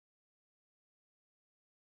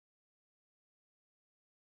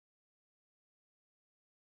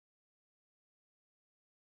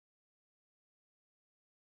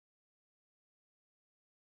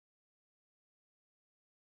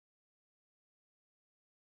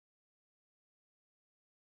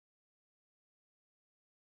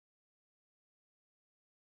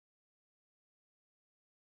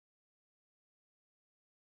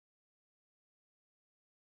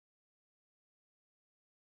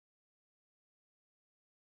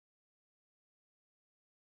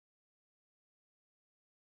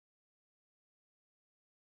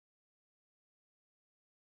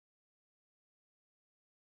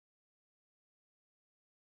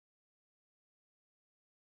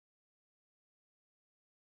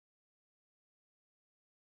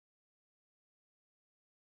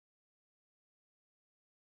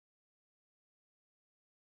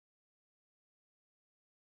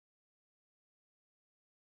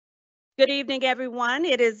Good evening, everyone.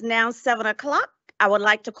 It is now 7 o'clock. I would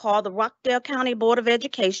like to call the Rockdale County Board of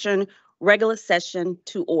Education regular session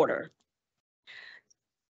to order.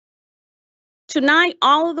 Tonight,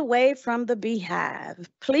 all the way from the Beehive,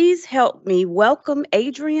 please help me welcome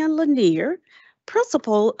Adrienne Lanier,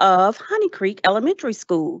 principal of Honey Creek Elementary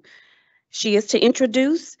School. She is to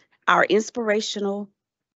introduce our inspirational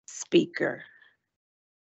speaker.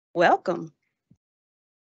 Welcome.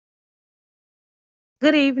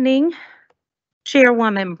 Good evening,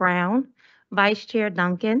 Chairwoman Brown, Vice Chair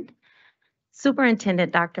Duncan,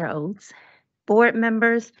 Superintendent Dr. Oates, board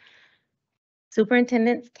members,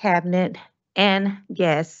 Superintendent's Cabinet, and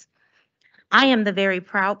guests. I am the very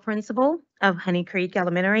proud principal of Honey Creek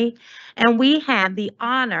Elementary, and we have the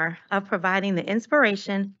honor of providing the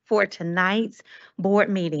inspiration for tonight's board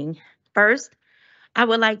meeting. First, I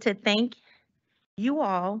would like to thank you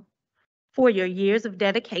all for your years of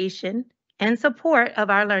dedication and support of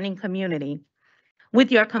our learning community.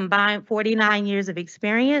 With your combined 49 years of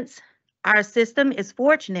experience, our system is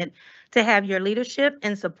fortunate to have your leadership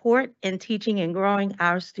and support in teaching and growing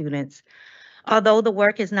our students. Although the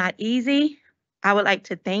work is not easy, I would like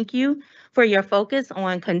to thank you for your focus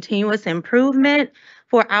on continuous improvement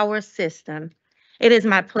for our system. It is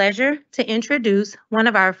my pleasure to introduce one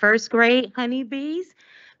of our first grade honeybees,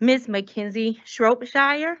 Miss Mackenzie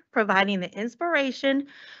Shropshire, providing the inspiration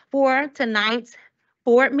for tonight's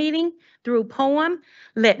board meeting through poem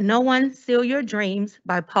Let No One Steal Your Dreams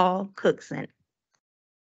by Paul Cookson.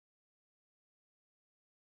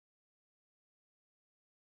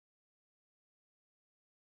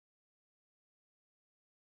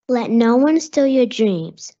 Let No One Steal Your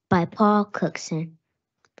Dreams by Paul Cookson.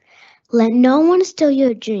 Let no one steal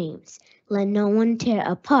your dreams. Let no one tear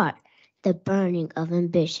apart the burning of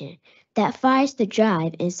ambition that fires the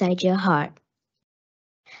drive inside your heart.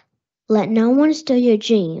 Let no one steal your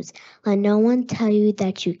dreams. Let no one tell you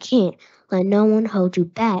that you can't. Let no one hold you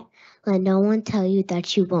back. Let no one tell you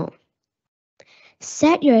that you won't.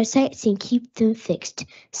 Set your sights and keep them fixed.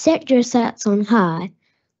 Set your sights on high.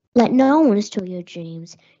 Let no one steal your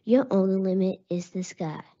dreams. Your only limit is the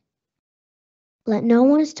sky. Let no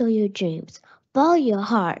one steal your dreams. Follow your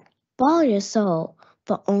heart, follow your soul,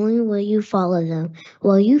 for only will you follow them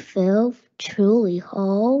will you feel truly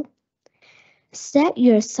whole. Set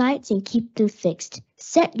your sights and keep them fixed.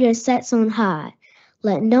 Set your sights on high.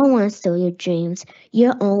 Let no one steal your dreams.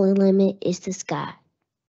 Your only limit is the sky.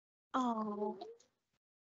 Oh,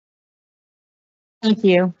 Thank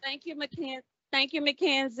you. thank you, Mackenzie. Thank you,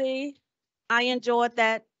 Mackenzie. I enjoyed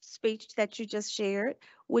that speech that you just shared.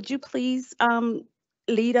 Would you please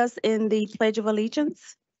lead us in the Pledge of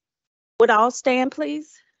Allegiance? Would all stand,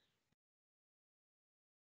 please?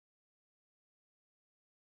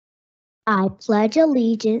 I pledge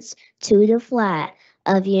allegiance to the flag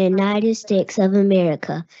of the United States of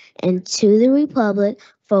America and to the republic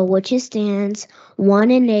for which it stands, one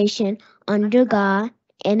nation, under God,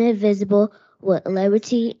 indivisible, with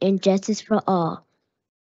liberty and justice for all.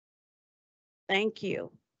 Thank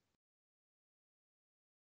you.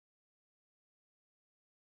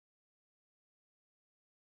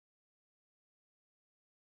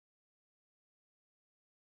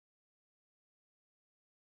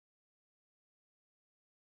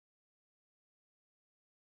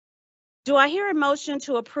 Do I hear a motion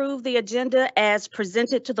to approve the agenda as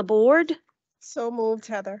presented to the board? So moved,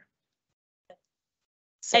 Heather.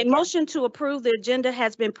 A motion to approve the agenda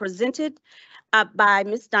has been presented by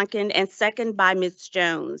Ms. Duncan and second by Ms.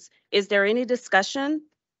 Jones. Is there any discussion?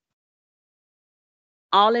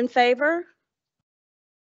 All in favor?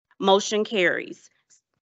 Motion carries.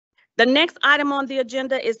 The next item on the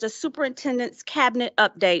agenda is the superintendent's cabinet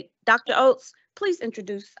update. Dr. Oates, please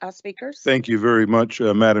introduce our speakers. Thank you very much,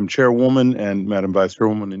 Madam Chairwoman and Madam Vice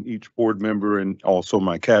Chairwoman, and each board member, and also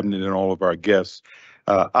my cabinet and all of our guests.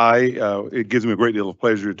 It gives me a great deal of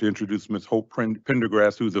pleasure to introduce Ms. Hope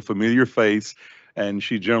Pendergrass, who's a familiar face, and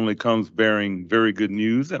she generally comes bearing very good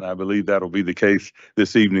news, and I believe that'll be the case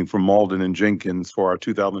this evening from Malden and Jenkins for our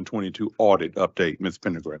 2022 audit update. Ms.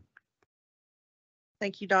 Pendergrass.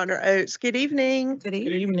 Thank you, Dr. Oates. Good evening. Good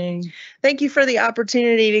evening. Thank you for the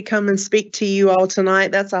opportunity to come and speak to you all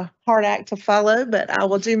tonight. That's a hard act to follow, but I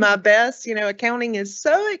will do my best. You know, accounting is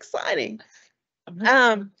so exciting.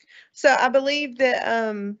 So I believe that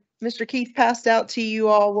Mr. Keith passed out to you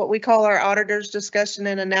all what we call our auditor's discussion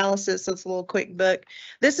and analysis. It's a little quick book.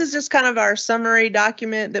 This is just kind of our summary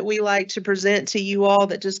document that we like to present to you all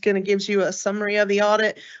that just kind of gives you a summary of the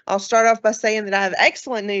audit. I'll start off by saying that I have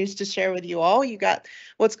excellent news to share with you all. You got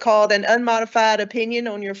what's called an unmodified opinion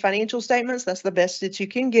on your financial statements. That's the best that you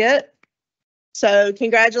can get. So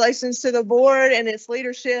congratulations to the board and its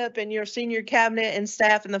leadership and your senior cabinet and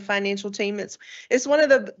staff and the financial team. It's one of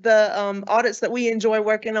the audits that we enjoy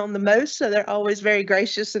working on the most. So they're always very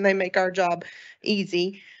gracious and they make our job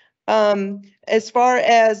easy. As far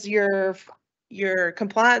as your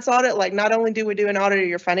compliance audit, like not only do we do an audit of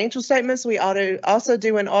your financial statements, we also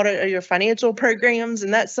do an audit of your financial programs.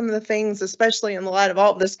 And that's some of the things, especially in the light of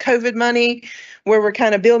all this COVID money, where we're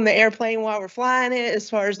kind of building the airplane while we're flying it as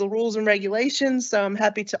far as the rules and regulations. So I'm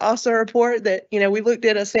happy to also report that, we looked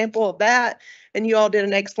at a sample of that and you all did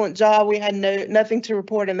an excellent job. We had nothing to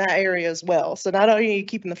report in that area as well. So not only are you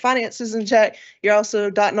keeping the finances in check, you're also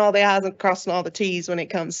dotting all the I's and crossing all the T's when it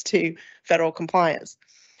comes to federal compliance.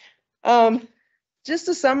 Just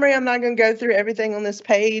a summary, I'm not going to go through everything on this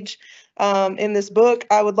page. In this book,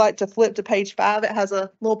 I would like to flip to page 5. It has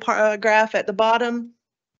a little paragraph at the bottom.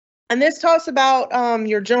 And this talks about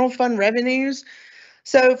your general fund revenues.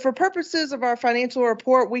 So for purposes of our financial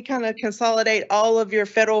report, we kind of consolidate all of your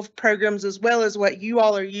federal programs as well as what you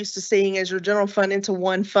all are used to seeing as your general fund into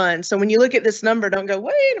one fund. So when you look at this number, don't go,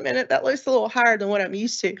 wait a minute, that looks a little higher than what I'm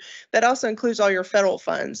used to. That also includes all your federal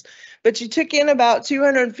funds. But you took in about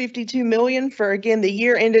 $252 million for, again, the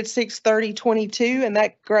year ended 6/30/22, and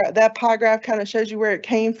that pie graph kind of shows you where it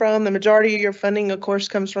came from. The majority of your funding, of course,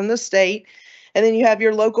 comes from the state. And then you have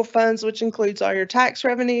your local funds, which includes all your tax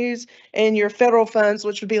revenues, and your federal funds,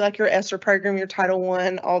 which would be like your ESSER program, your Title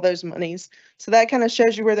I, all those monies. So that kind of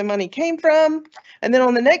shows you where the money came from. And then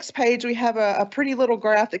on the next page, we have a pretty little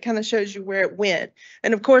graph that kind of shows you where it went.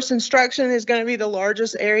 And of course, instruction is going to be the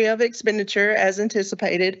largest area of expenditure as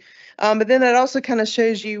anticipated. But then that also kind of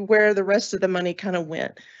shows you where the rest of the money kind of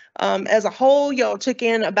went. As a whole, y'all took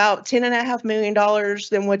in about $10.5 million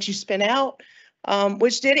than what you spent out.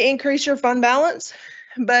 Which did increase your fund balance.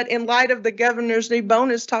 But in light of the governor's new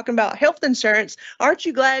bonus talking about health insurance, aren't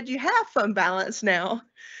you glad you have fund balance now?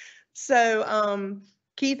 So,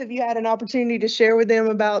 Keith, have you had an opportunity to share with them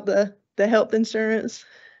about the health insurance?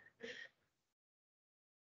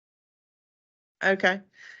 Okay.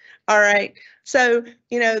 All right. So,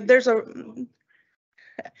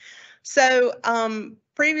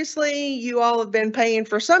 previously you all have been paying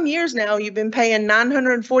for some years now, you've been paying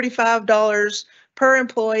 $945 per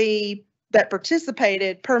employee that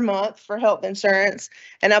participated per month for health insurance.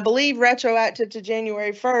 And I believe retroactive to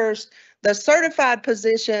January 1st, the certified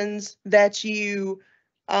positions that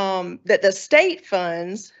that the state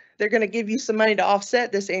funds, they're going to give you some money to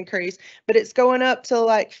offset this increase, but it's going up to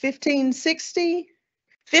like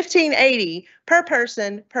 $1,580 per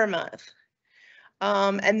person per month.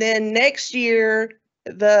 And then next year,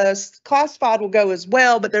 the classified will go as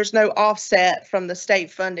well, but there's no offset from the state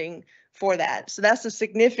funding for that. So that's a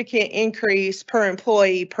significant increase per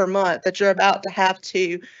employee per month that you're about to have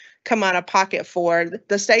to come out of pocket for.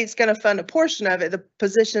 The state's going to fund a portion of it, the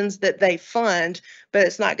positions that they fund, but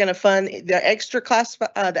it's not going to fund the extra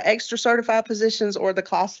certified positions or the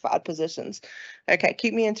classified positions. Okay,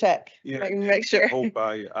 keep me in check. Yeah, make sure. I hope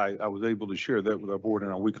I was able to share that with our board in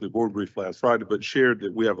our weekly board brief last Friday, but shared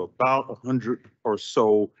that we have about 100 or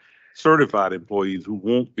so certified employees who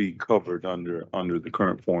won't be covered under the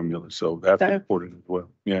current formula. So that's important as well.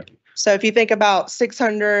 Yeah. So if you think about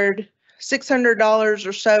 $600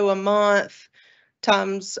 or so a month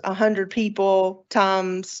times 100 people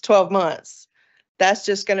times 12 months, that's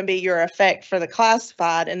just going to be your effect for the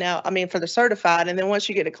classified. And now, for the certified. And then once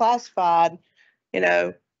you get a classified,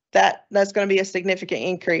 that's going to be a significant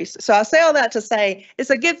increase. So I say all that to say it's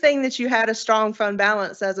a good thing that you had a strong fund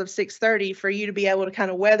balance as of 6/30 for you to be able to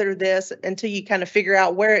kind of weather this until you kind of figure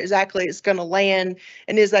out where exactly it's going to land,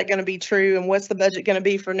 and is that going to be true, and what's the budget going to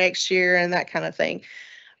be for next year, and that kind of thing.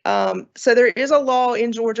 So there is a law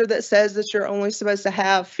in Georgia that says that you're only supposed to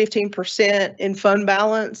have 15% in fund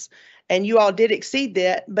balance, and you all did exceed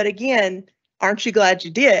that. But again, aren't you glad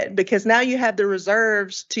you did? Because now you have the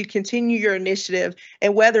reserves to continue your initiative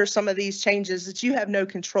and weather some of these changes that you have no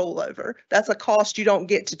control over. That's a cost you don't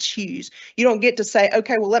get to choose. You don't get to say,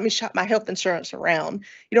 okay, well, let me shop my health insurance around.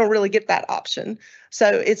 You don't really get that option. So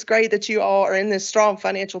it's great that you all are in this strong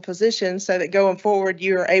financial position so that going forward,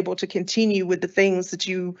 you are able to continue with the things that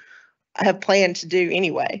you have planned to do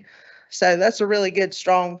anyway. So that's a really good,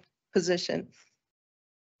 strong position.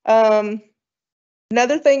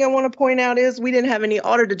 Another thing I want to point out is we didn't have any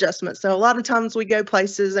audit adjustments. So a lot of times we go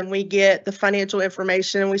places and we get the financial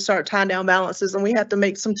information and we start tying down balances, and we have to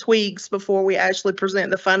make some tweaks before we actually present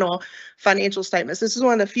the final financial statements. This is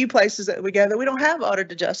one of the few places that we go that we don't have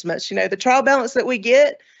audit adjustments. The trial balance that we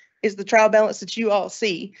get is the trial balance that you all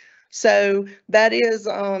see. So that is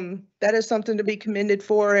something to be commended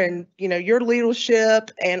for, and your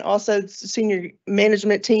leadership and also senior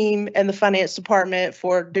management team and the finance department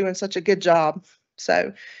for doing such a good job.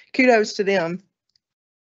 So kudos to them.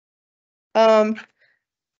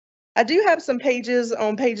 I do have some pages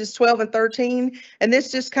on pages 12 and 13, and this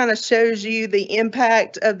just kind of shows you the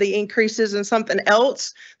impact of the increases in something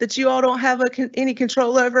else that you all don't have any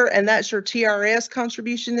control over, and that's your TRS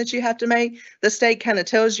contribution that you have to make. The state kind of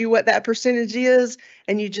tells you what that percentage is,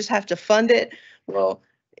 and you just have to fund it. Well,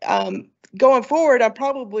 going forward, I'm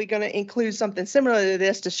probably going to include something similar to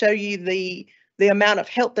this to show you the amount of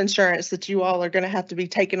health insurance that you all are going to have to be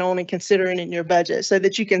taking on and considering in your budget, so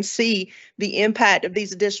that you can see the impact of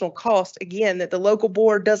these additional costs, again, that the local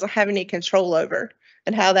board doesn't have any control over,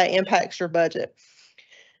 and how that impacts your budget.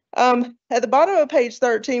 At the bottom of page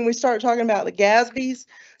 13, we start talking about the GASBs.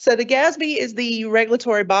 So the GASB is the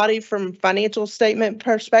regulatory body from financial statement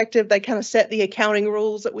perspective. They kind of set the accounting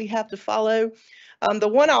rules that we have to follow. The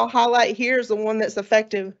one I'll highlight here is the one that's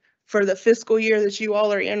effective for the fiscal year that you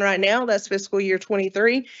all are in right now. That's fiscal year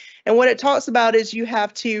 23. And what it talks about is you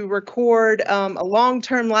have to record a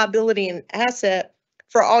long-term liability and asset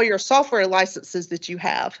for all your software licenses that you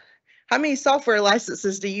have. How many software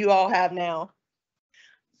licenses do you all have now?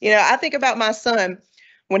 I think about my son.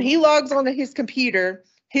 When he logs onto his computer,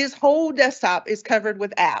 his whole desktop is covered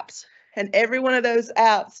with apps, and every one of those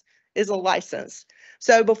apps is a license.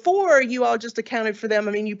 So before, you all just accounted for them.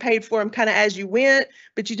 I mean, you paid for them kind of as you went,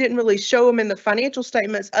 but you didn't really show them in the financial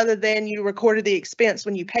statements other than you recorded the expense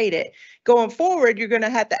when you paid it. Going forward, you're going to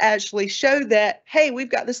have to actually show that, hey, we've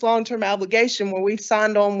got this long-term obligation where we've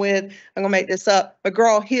signed on with, I'm going to make this up,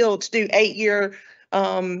 McGraw-Hill to do 8-year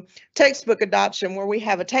textbook adoption, where we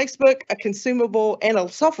have a textbook, a consumable, and a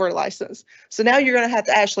software license. So now you're going to have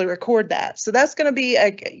to actually record that. So that's going to be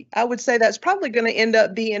I would say that's probably going to end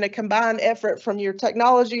up being a combined effort from your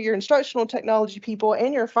technology, your instructional technology people,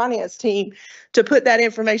 and your finance team to put that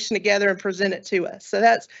information together and present it to us. So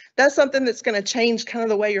that's something that's going to change kind of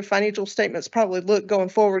the way your financial statements probably look going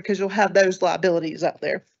forward, because you'll have those liabilities out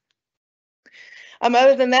there.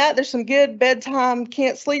 Other than that, there's some good bedtime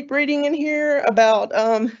can't sleep reading in here about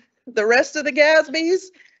the rest of the GASBs.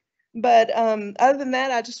 But other than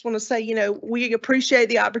that, I just want to say, we appreciate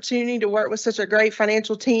the opportunity to work with such a great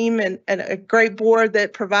financial team and a great board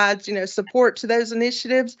that provides, support to those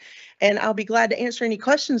initiatives. And I'll be glad to answer any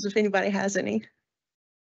questions if anybody has any.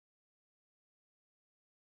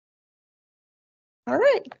 All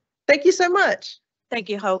right. Thank you so much. Thank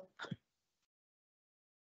you, Hope.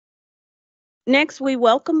 Next, we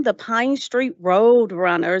welcome the Pine Street Road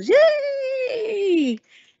Runners. Yay!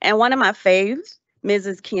 And one of my faves,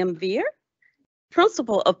 Mrs. Kim Veer,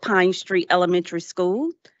 principal of Pine Street Elementary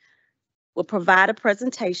School, will provide a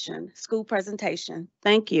presentation, school presentation.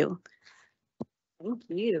 Thank you. Thank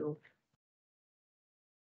you.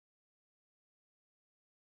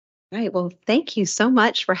 All right, well, thank you so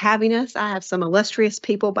much for having us. I have some illustrious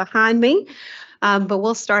people behind me, but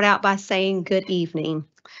we'll start out by saying good evening.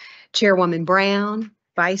 Chairwoman Brown,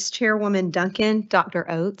 Vice Chairwoman Duncan, Dr.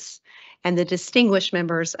 Oates, and the distinguished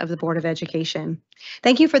members of the Board of Education.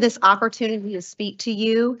 Thank you for this opportunity to speak to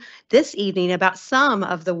you this evening about some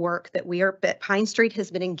of the work that Pine Street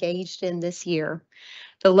has been engaged in this year.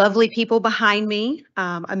 The lovely people behind me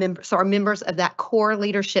are members of that core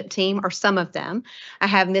leadership team, or some of them. I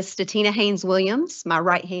have Miss Statina Haynes-Williams, my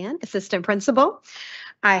right hand assistant principal.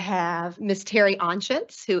 I have Miss Terry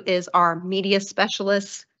Onchitz, who is our media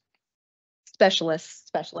specialist.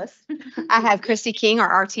 I have Christy King,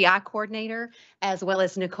 our RTI coordinator, as well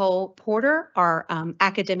as Nicole Porter, our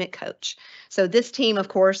academic coach. So this team, of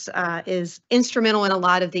course, is instrumental in a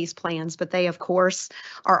lot of these plans, but they, of course,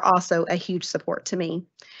 are also a huge support to me.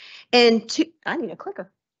 And I need a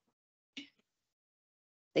clicker.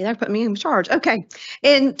 They put me in charge. Okay.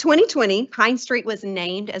 In 2020, Pine Street was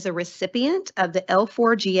named as a recipient of the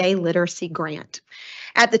L4GA Literacy Grant.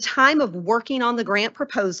 At the time of working on the grant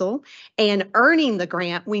proposal and earning the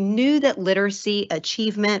grant, we knew that literacy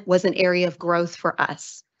achievement was an area of growth for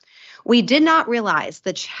us. We did not realize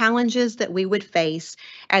the challenges that we would face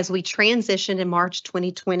as we transitioned in March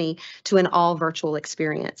 2020 to an all virtual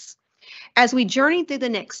experience. As we journeyed through the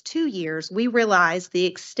next 2 years, we realized the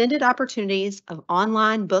extended opportunities of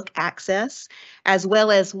online book access, as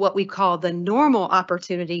well as what we call the normal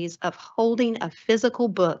opportunities of holding a physical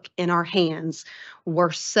book in our hands,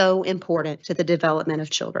 were so important to the development of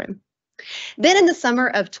children. Then in the summer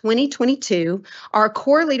of 2022, our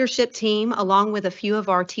core leadership team, along with a few of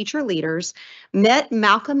our teacher leaders, met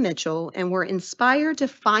Malcolm Mitchell and were inspired to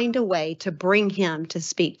find a way to bring him to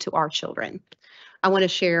speak to our children. I want to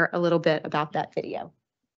share a little bit about that video.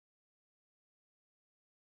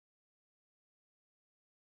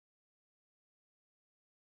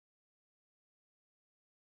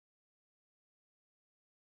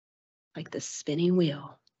 like the spinning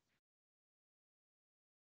wheel.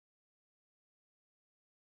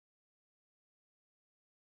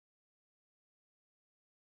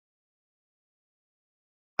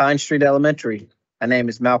 Pine Street Elementary. My name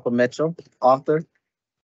is Malcolm Mitchell, author,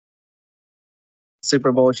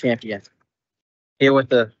 Super Bowl champion. Here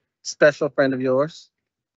with a special friend of yours.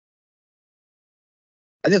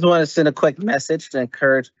 I just want to send a quick message to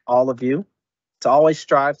encourage all of you to always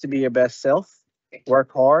strive to be your best self,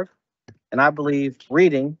 work hard, and I believe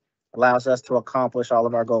reading allows us to accomplish all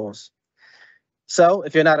of our goals. So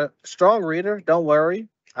if you're not a strong reader, don't worry.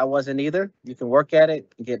 I wasn't either. You can work at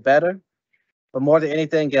it and get better. But more than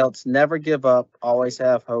anything else, never give up, always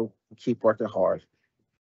have hope, and keep working hard.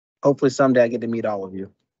 Hopefully someday I get to meet all of you.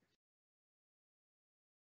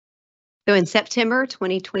 So in September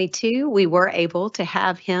 2022, we were able to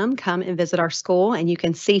have him come and visit our school, and you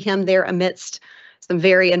can see him there amidst some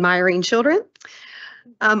very admiring children.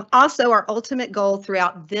 Also, our ultimate goal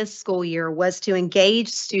throughout this school year was to engage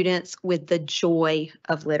students with the joy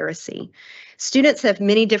of literacy. Students have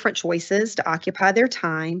many different choices to occupy their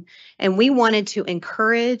time, and we wanted to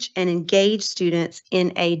encourage and engage students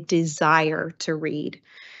in a desire to read.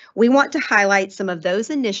 We want to highlight some of those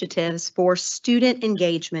initiatives for student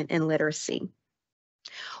engagement in literacy.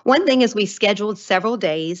 One thing is we scheduled several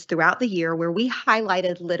days throughout the year where we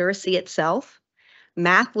highlighted literacy itself,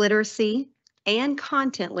 math literacy, and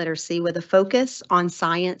content literacy with a focus on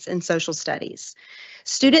science and social studies.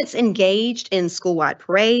 Students engaged in school-wide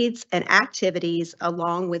parades and activities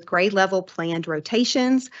along with grade level planned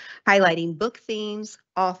rotations, highlighting book themes,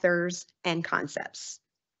 authors, and concepts.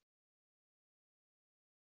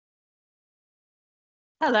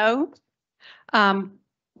 Hello.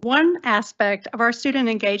 One aspect of our student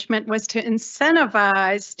engagement was to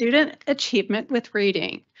incentivize student achievement with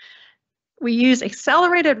reading. We use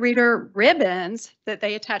accelerated reader ribbons that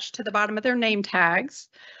they attach to the bottom of their name tags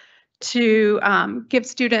to give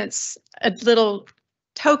students a little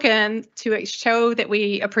token to show that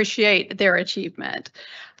we appreciate their achievement.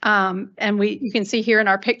 And you can see here in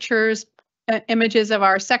our pictures images of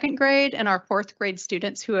our second grade and our fourth grade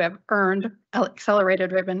students who have earned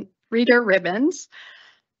accelerated reader ribbons.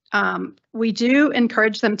 We do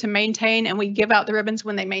encourage them to maintain, and we give out the ribbons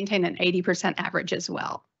when they maintain an 80% average as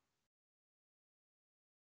well.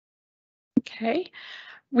 Okay.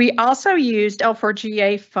 We also used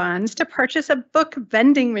L4GA funds to purchase a book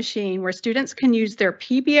vending machine where students can use their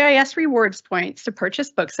PBIS rewards points to purchase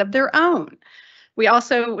books of their own. We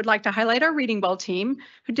also would like to highlight our Reading Bowl team,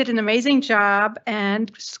 who did an amazing job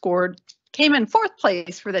and came in fourth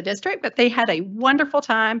place for the district, but they had a wonderful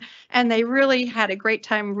time and they really had a great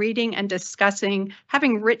time reading and discussing,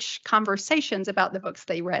 having rich conversations about the books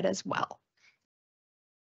they read as well.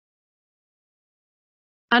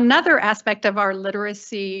 Another aspect of our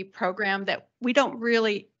literacy program that we don't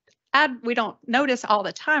notice all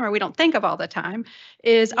the time, or we don't think of all the time,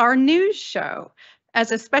 is our news show as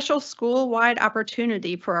a special school-wide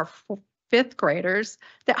opportunity for our fifth graders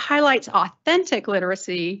that highlights authentic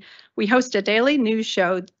literacy. We host a daily news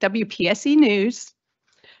show, WPSE News,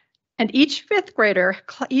 and each fifth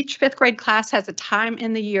grade class has a time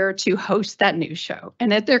in the year to host that news show, and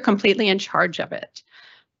that they're completely in charge of it.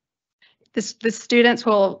 The students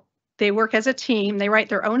they work as a team, they write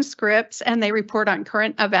their own scripts, and they report on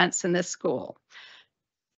current events in this school.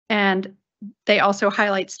 And they also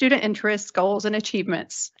highlight student interests, goals, and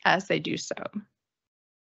achievements as they do so.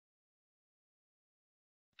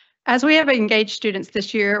 As we have engaged students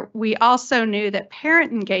this year, we also knew that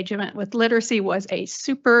parent engagement with literacy was a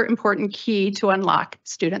super important key to unlock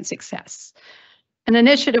student success. An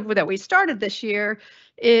initiative that we started this year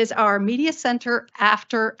is our Media Center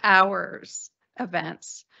After Hours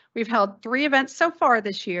events. We've held 3 events so far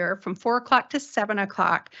this year from 4 o'clock to 7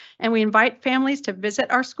 o'clock, and we invite families to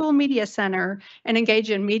visit our school media center and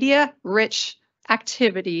engage in media-rich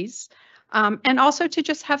activities, and also to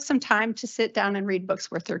just have some time to sit down and read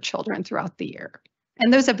books with their children throughout the year.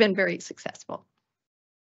 And those have been very successful.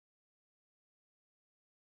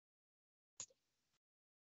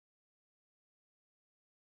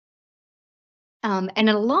 And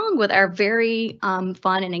along with our very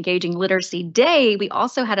fun and engaging literacy day, we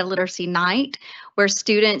also had a literacy night where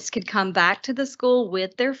students could come back to the school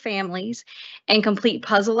with their families and complete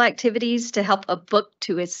puzzle activities to help a book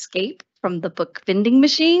to escape from the book vending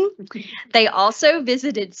machine. They also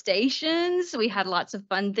visited stations. We had lots of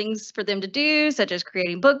fun things for them to do, such as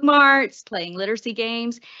creating bookmarks, playing literacy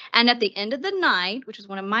games. And at the end of the night, which was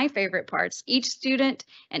one of my favorite parts, each student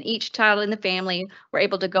and each child in the family were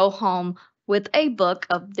able to go home with a book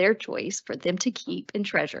of their choice for them to keep and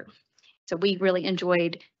treasure. So we really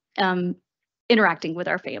enjoyed interacting with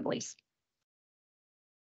our families.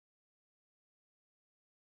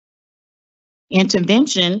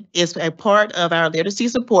 Intervention is a part of our literacy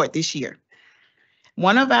support this year.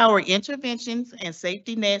 One of our interventions and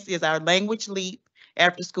safety nets is our Language Leap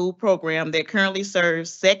after-school program that currently serves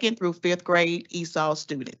 2nd through 5th grade ESOL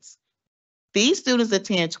students. These students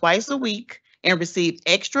attend twice a week and receive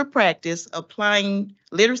extra practice applying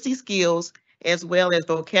literacy skills as well as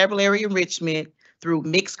vocabulary enrichment through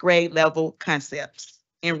mixed grade level concepts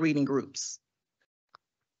and reading groups.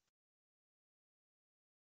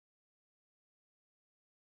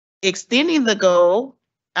 Extending the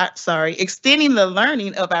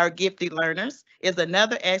learning of our gifted learners is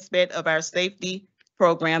another aspect of our safety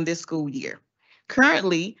program this school year.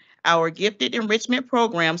 Currently, our gifted enrichment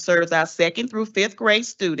program serves our 2nd through 5th grade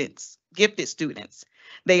students, gifted students.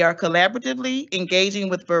 They are collaboratively engaging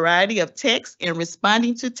with a variety of texts and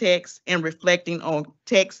responding to texts and reflecting on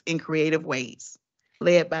texts in creative ways,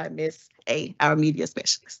 led by Ms. A, our media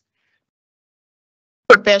specialist.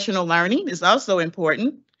 Professional learning is also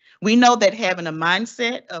important. We know that having a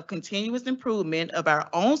mindset of continuous improvement of our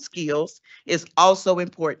own skills is also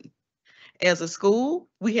important. As a school,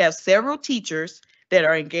 we have several teachers that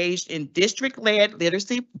are engaged in district-led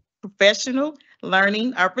literacy professional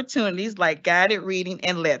learning opportunities like guided reading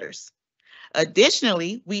and letters.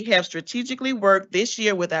 Additionally, we have strategically worked this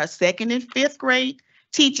year with our 2nd and 5th grade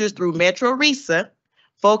teachers through Metro RESA,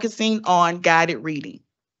 focusing on guided reading.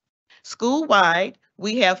 School-wide,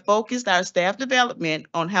 we have focused our staff development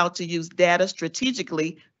on how to use data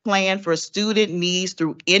strategically, plan for student needs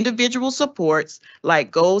through individual supports like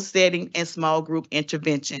goal setting and small group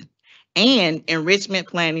intervention, and enrichment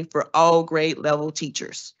planning for all grade level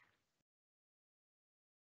teachers.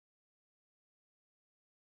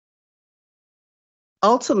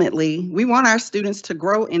 Ultimately, we want our students to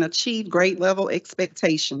grow and achieve grade level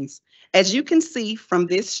expectations. As you can see from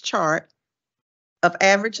this chart of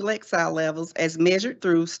average Lexile levels as measured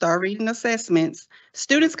through star reading assessments,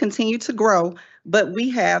 students continue to grow, but we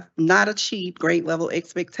have not achieved grade level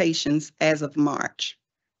expectations as of March.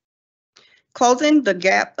 Closing the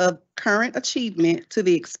gap of current achievement to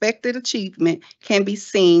the expected achievement can be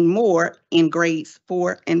seen more in grades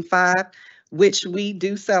 4 and 5, which we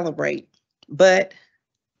do celebrate. But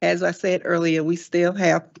as I said earlier, we still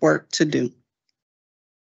have work to do.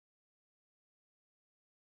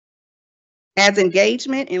 As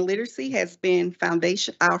engagement in literacy has been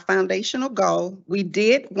our foundational goal, we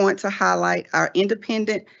did want to highlight our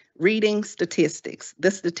independent reading statistics.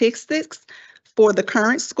 The statistics for the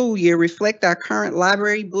current school year reflect our current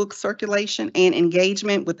library book circulation and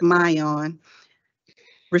engagement with Mayan,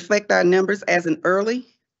 reflect our numbers as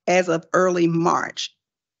of early March.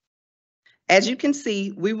 As you can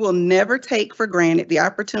see, we will never take for granted the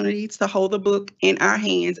opportunity to hold a book in our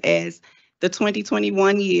hands, as the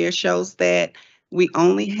 2021 year shows that we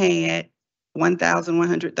only had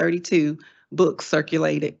 1,132 books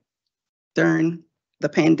circulated during the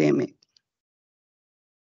pandemic.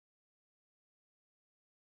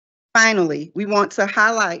 Finally, we want to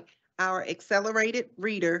highlight our accelerated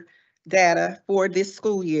reader data for this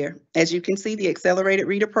school year. As you can see, the Accelerated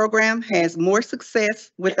Reader Program has more success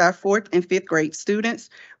with our 4th and 5th grade students.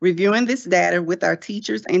 Reviewing this data with our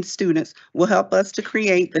teachers and students will help us to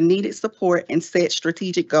create the needed support and set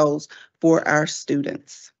strategic goals for our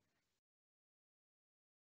students.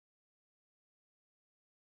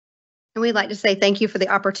 And we'd like to say thank you for the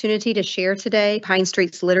opportunity to share today Pine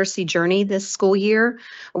Street's literacy journey this school year.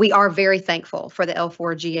 We are very thankful for the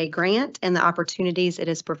L4GA grant and the opportunities it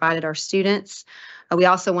has provided our students. We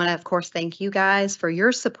also want to, of course, thank you guys for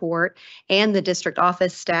your support and the district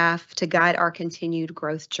office staff to guide our continued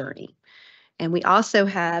growth journey. And we also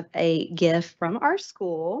have a gift from our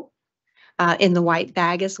school in the white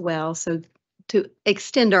bag as well. So to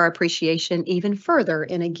extend our appreciation even further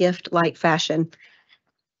in a gift-like fashion.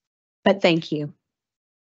 But thank you.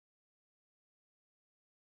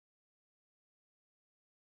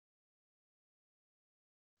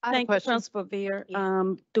 Thank you, Principal Veer.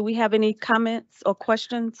 Do we have any comments or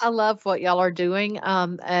questions? I love what y'all are doing,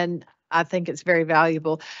 and I think it's very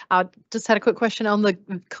valuable. I just had a quick question on the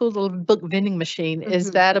cool little book vending machine. Is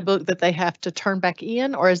that a book that they have to turn back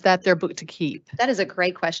in, or is that their book to keep? That is a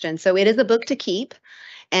great question. So it is a book to keep.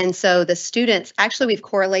 And so the students, actually, we've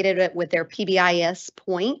correlated it with their PBIS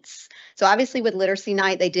points. So obviously with Literacy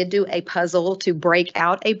Night, they did do a puzzle to break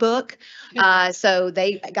out a book. So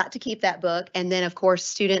they got to keep that book. And then, of course,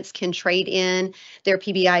 students can trade in their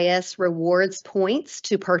PBIS rewards points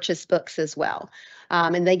to purchase books as well.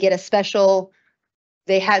 And they get a special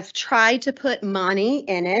They have tried to put money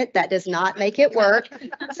in it. That does not make it work.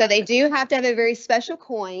 So they do have to have a very special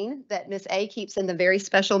coin that Miss A keeps in the very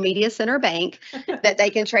special media center bank that they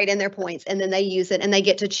can trade in their points, and then they use it and they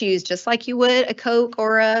get to choose just like you would a Coke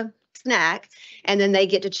or a snack. And then they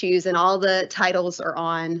get to choose, and all the titles are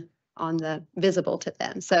on the visible to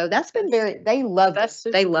them. So that's been they love That's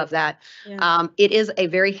They super love that. Yeah. It is a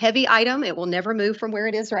very heavy item. It will never move from where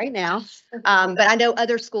it is right now. But I know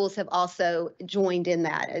other schools have also joined in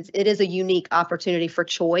that. It is a unique opportunity for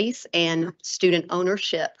choice and student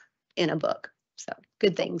ownership in a book. So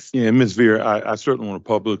good things. Yeah, Ms. Veer, I certainly want to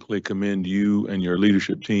publicly commend you and your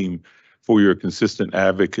leadership team for your consistent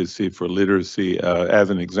advocacy for literacy. As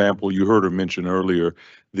an example, you heard her mention earlier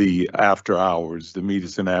the after hours, the media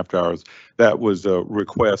center after hours. That was a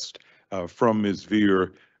request from Ms.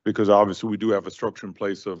 Veer, because obviously we do have a structure in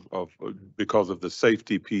place because of the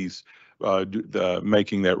safety piece,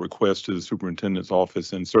 making that request to the superintendent's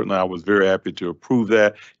office. And certainly I was very happy to approve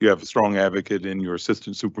that. You have a strong advocate in your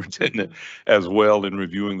assistant superintendent as well in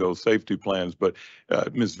reviewing those safety plans. But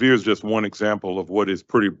Ms. Veer is just one example of what is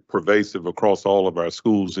pretty pervasive across all of our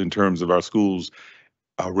schools in terms of our schools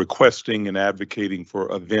requesting and advocating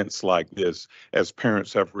for events like this as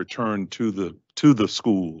parents have returned to the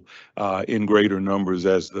school in greater numbers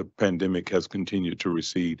as the pandemic has continued to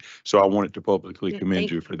recede. So I wanted to publicly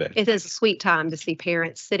commend you for that. It is a sweet time to see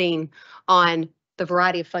parents sitting on the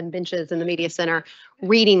variety of fun benches in the media center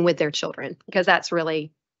reading with their children, because that's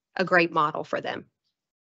really a great model for them.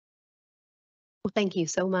 Well, thank you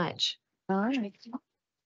so much. All right.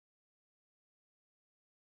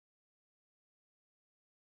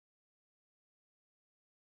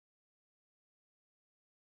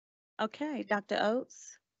 Okay, Dr.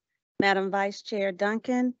 Oates, Madam Vice Chair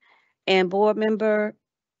Duncan, and Board Member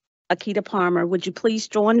Akita Palmer, would you please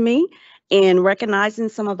join me in recognizing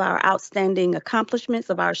some of our outstanding accomplishments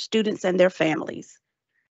of our students and their families?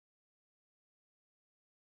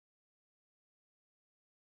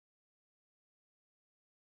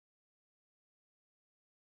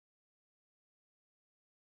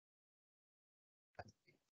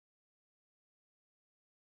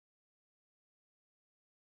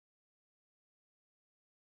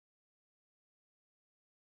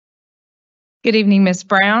 Good evening, Ms.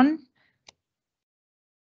 Brown.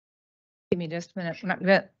 Give me just a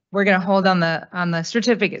minute. We're going to hold on the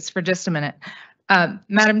certificates for just a minute.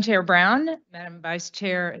 Madam Chair Brown, Madam Vice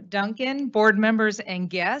Chair Duncan, board members and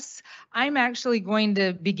guests, I'm actually going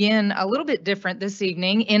to begin a little bit different this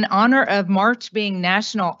evening in honor of March being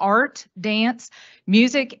National Art, Dance,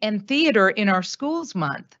 Music, and Theater in Our Schools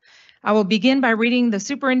Month. I will begin by reading the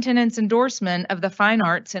superintendent's endorsement of the fine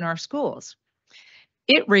arts in our schools.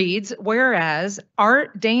 It reads, whereas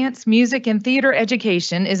art, dance, music, and theater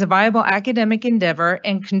education is a viable academic endeavor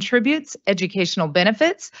and contributes educational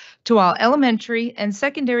benefits to all elementary and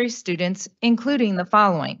secondary students, including the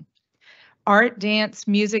following. Art, dance,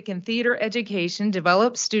 music, and theater education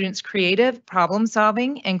develops students' creative,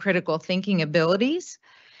 problem-solving, and critical thinking abilities.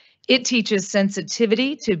 It teaches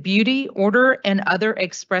sensitivity to beauty, order, and other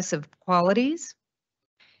expressive qualities.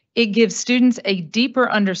 It gives students a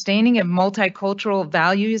deeper understanding of multicultural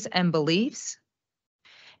values and beliefs.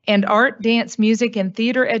 And art, dance, music, and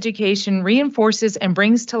theater education reinforces and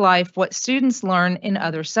brings to life what students learn in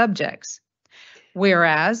other subjects.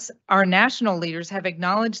 Whereas our national leaders have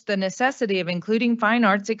acknowledged the necessity of including fine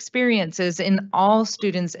arts experiences in all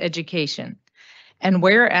students' education. And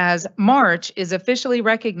whereas March is officially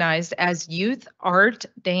recognized as Youth Art,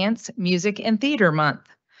 Dance, Music, and Theater Month.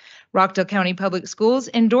 Rockdale County Public Schools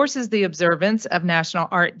endorses the observance of National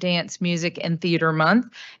Art, Dance, Music, and Theater Month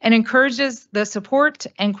and encourages the support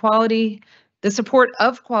of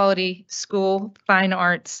quality school fine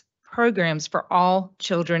arts programs for all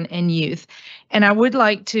children and youth. And I would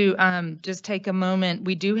like to just take a moment.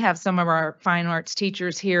 We do have some of our fine arts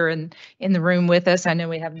teachers here in the room with us. I know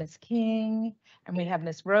we have Ms. King and we have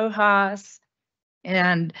Ms. Rojas.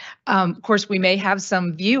 And of course, we may have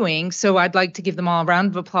some viewing, so I'd like to give them all a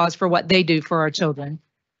round of applause for what they do for our children.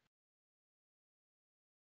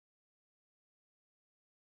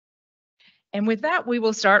 And with that, we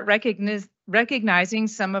will start recognizing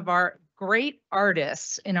some of our great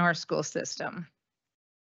artists in our school system.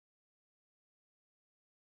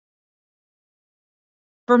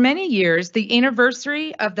 For many years, the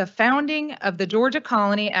anniversary of the founding of the Georgia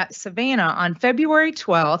colony at Savannah on February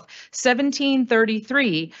 12th,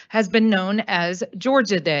 1733, has been known as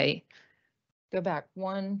Georgia Day. Go back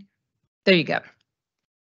one. There you go.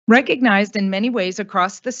 Recognized in many ways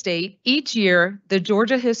across the state, each year, the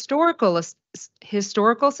Georgia Historical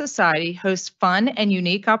Historical Society hosts fun and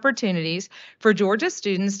unique opportunities for Georgia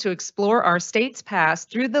students to explore our state's past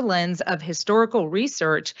through the lens of historical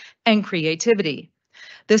research and creativity.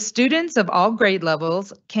 The students of all grade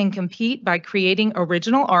levels can compete by creating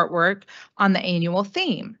original artwork on the annual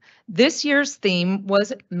theme. This year's theme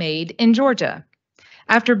was Made in Georgia.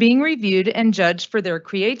 After being reviewed and judged for their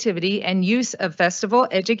creativity and use of festival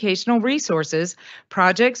educational resources,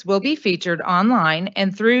 projects will be featured online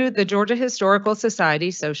and through the Georgia Historical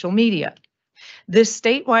Society social media. This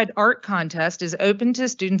statewide art contest is open to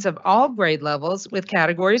students of all grade levels with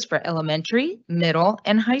categories for elementary, middle,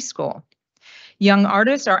 and high school. Young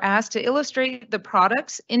artists are asked to illustrate the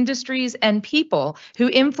products, industries, and people who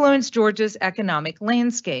influence Georgia's economic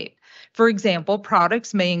landscape. For example,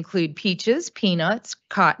 products may include peaches, peanuts,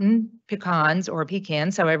 cotton, pecans, or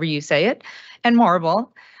pecans, however you say it, and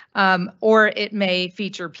marble. Or it may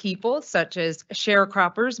feature people such as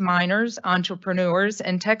sharecroppers, miners, entrepreneurs,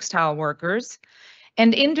 and textile workers,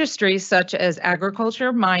 and industries such as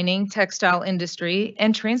agriculture, mining, textile industry,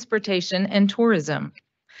 and transportation and tourism.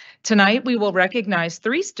 Tonight, we will recognize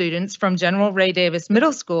 3 students from General Ray Davis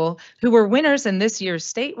Middle School who were winners in this year's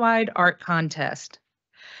statewide art contest.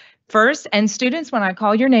 First, and students, when I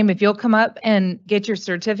call your name, if you'll come up and get your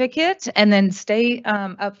certificate and then stay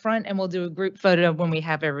up front and we'll do a group photo when we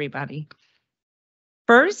have everybody.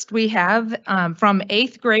 First, we have from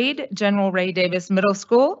 8th grade, General Ray Davis Middle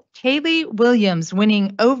School, Kaylee Williams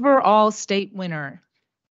winning overall state winner.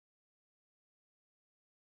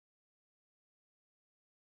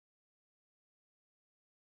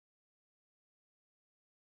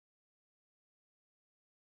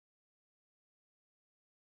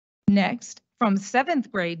 Next, from 7th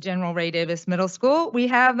grade, General Ray Davis Middle School, we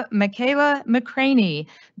have Michaela McCraney,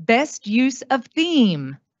 Best Use of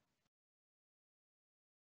Theme.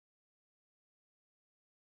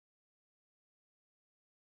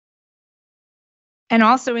 And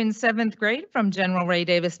also in 7th grade from General Ray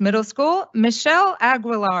Davis Middle School, Michelle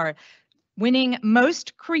Aguilar, winning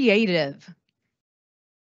Most Creative.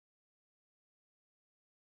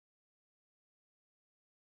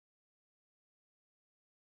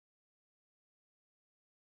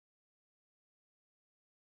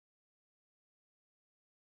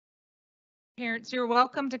 Parents, you're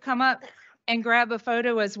welcome to come up and grab a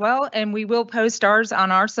photo as well, and we will post ours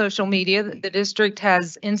on our social media. The district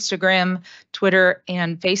has Instagram, Twitter,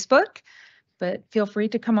 and Facebook, but feel free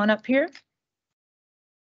to come on up here.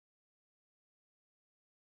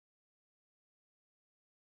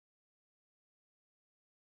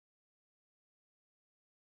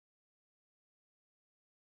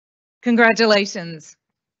 Congratulations.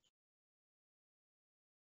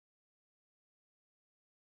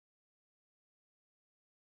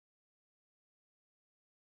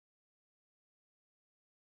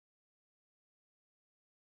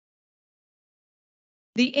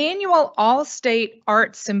 The annual All-State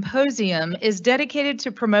Art Symposium is dedicated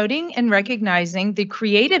to promoting and recognizing the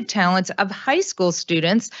creative talents of high school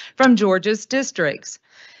students from Georgia's districts.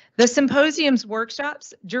 The symposium's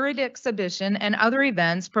workshops, juried exhibition, and other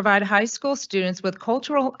events provide high school students with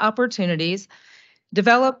cultural opportunities,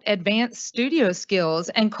 develop advanced studio skills,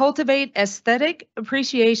 and cultivate aesthetic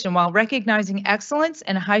appreciation while recognizing excellence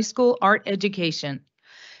in high school art education.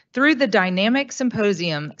 Through the dynamic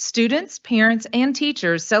symposium, students, parents, and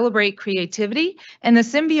teachers celebrate creativity and the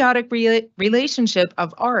symbiotic relationship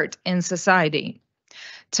of art in society.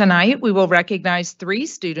 Tonight, we will recognize 3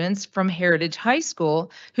 students from Heritage High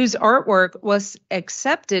School whose artwork was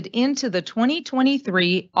accepted into the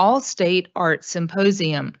 2023 All-State Art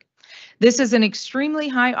Symposium. This is an extremely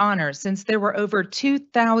high honor since there were over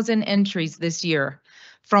 2,000 entries this year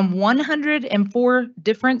from 104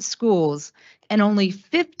 different schools, and only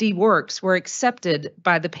 50 works were accepted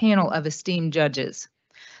by the panel of esteemed judges.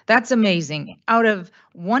 That's amazing. Out of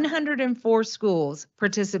 104 schools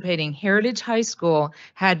participating, Heritage High School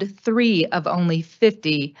had 3 of only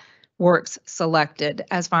 50 works selected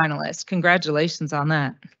as finalists. Congratulations on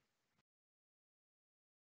that.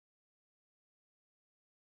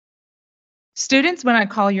 Students, when I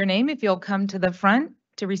call your name, if you'll come to the front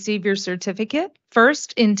to receive your certificate.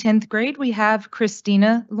 First, in 10th grade, we have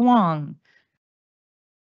Christina Luong.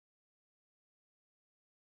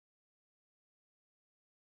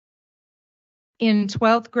 In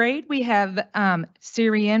 12th grade, we have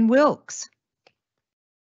Syrian Wilkes.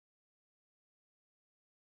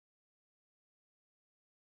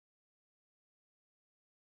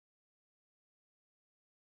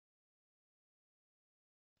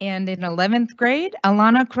 And in 11th grade,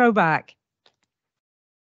 Alana Krobach.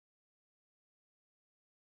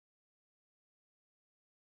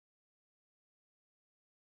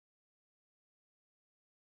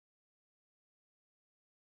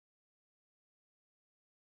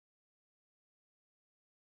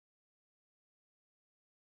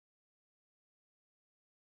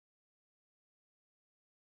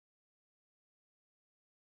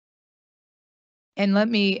 And let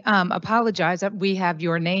me apologize. We have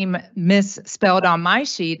your name misspelled on my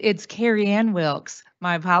sheet. It's Carrie Ann Wilkes.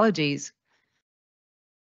 My apologies.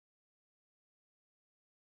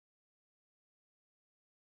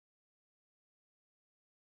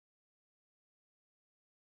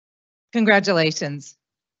 Congratulations.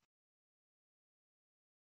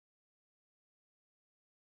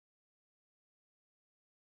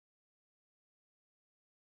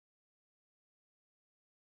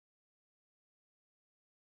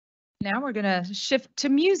 Now we're going to shift to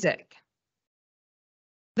music.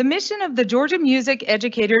 The mission of the Georgia Music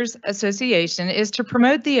Educators Association is to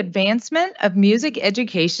promote the advancement of music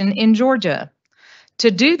education in Georgia. To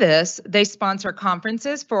do this, they sponsor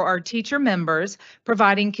conferences for our teacher members,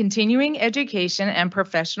 providing continuing education and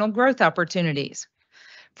professional growth opportunities.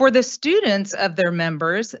 For the students of their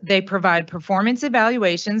members, they provide performance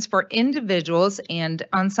evaluations for individuals and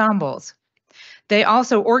ensembles. They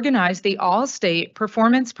also organize the all-state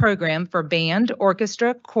performance program for band,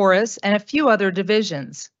 orchestra, chorus, and a few other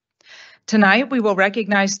divisions. Tonight, we will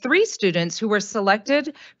recognize 3 students who were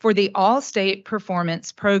selected for the all-state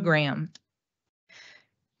performance program.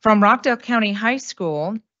 From Rockdale County High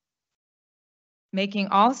School, making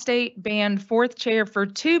all-state band 4th chair for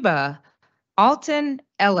tuba, Alton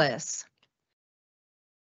Ellis.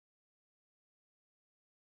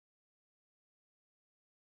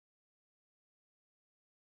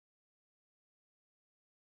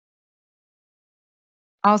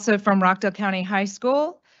 Also from Rockdale County High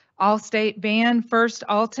School, all-state band 1st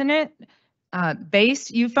alternate,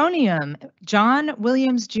 bass euphonium, John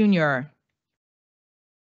Williams Jr.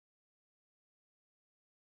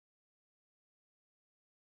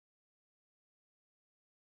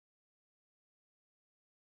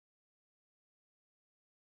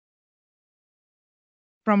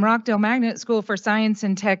 From Rockdale Magnet School for Science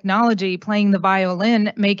and Technology, playing the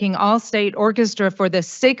violin, making all-state orchestra for the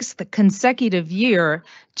 6th consecutive year,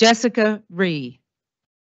 Jessica Ree.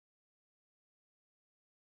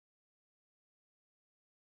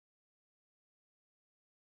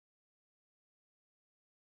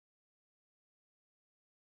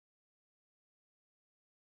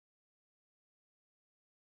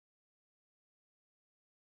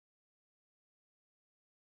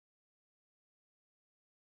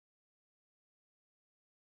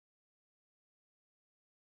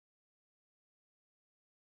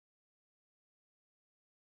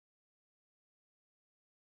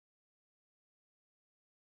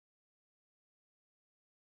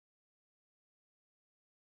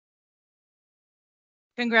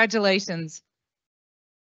 Congratulations.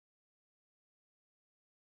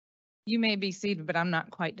 You may be seated, but I'm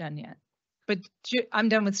not quite done yet. But I'm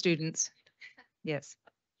done with students. Yes.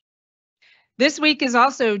 This week is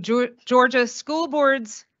also Georgia School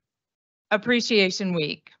Board's Appreciation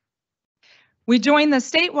Week. We join the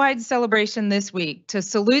statewide celebration this week to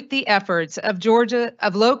salute the efforts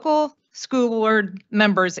of local school board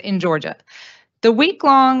members in Georgia. The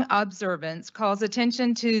week-long observance calls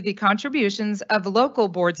attention to the contributions of local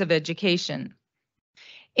boards of education.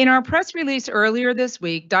 In our press release earlier this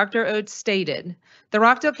week, Dr. Oates stated, the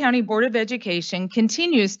Rockdale County Board of Education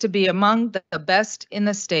continues to be among the best in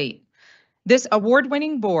the state. This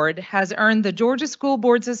award-winning board has earned the Georgia School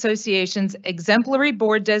Boards Association's exemplary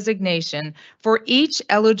board designation for each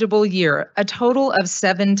eligible year, a total of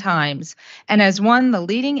 7 times, and has won the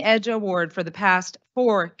Leading Edge Award for the past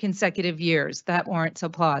 4 consecutive years. That warrants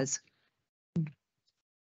applause.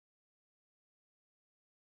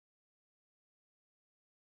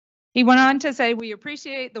 He went on to say, we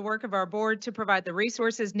appreciate the work of our board to provide the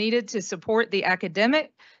resources needed to support the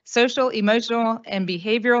academic, social, emotional, and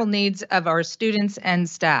behavioral needs of our students and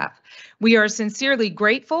staff. We are sincerely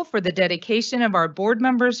grateful for the dedication of our board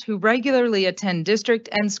members who regularly attend district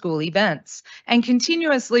and school events and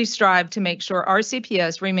continuously strive to make sure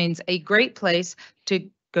RCPS remains a great place to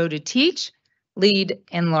go to teach, lead,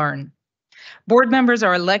 and learn. Board members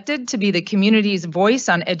are elected to be the community's voice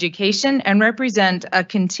on education and represent a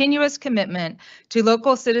continuous commitment to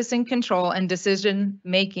local citizen control and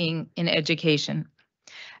decision-making in education.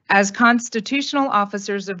 As constitutional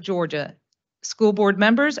officers of Georgia, school board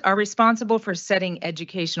members are responsible for setting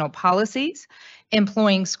educational policies,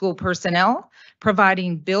 employing school personnel,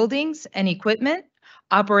 providing buildings and equipment,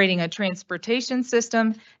 operating a transportation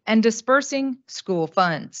system, and dispersing school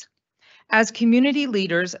funds. As community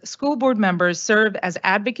leaders, school board members serve as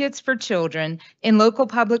advocates for children in local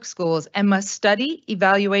public schools and must study,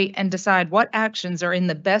 evaluate, and decide what actions are in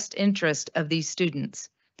the best interest of these students.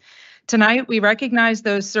 Tonight, we recognize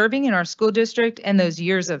those serving in our school district and those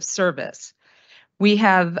years of service. We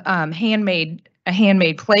have handmade a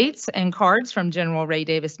handmade plates and cards from General Ray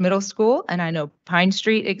Davis Middle School, and I know Pine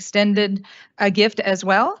Street extended a gift as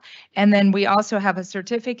well. And then we also have a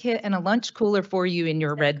certificate and a lunch cooler for you in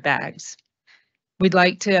your red bags. We'd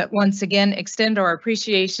like to once again extend our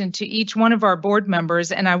appreciation to each one of our board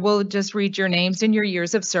members, and I will just read your names and your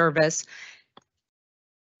years of service.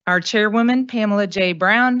 Our chairwoman, Pamela J.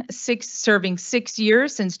 Brown, serving 6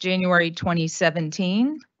 years since January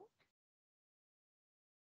 2017.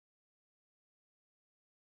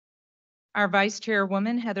 Our vice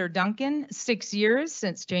chairwoman, Heather Duncan, 6 years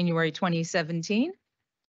since January 2017.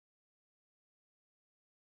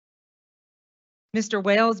 Mr.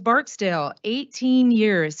 Wales Barksdale, 18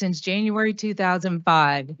 years since January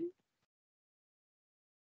 2005.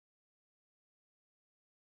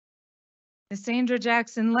 Ms. Sandra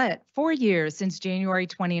Jackson Lett, 4 years since January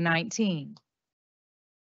 2019.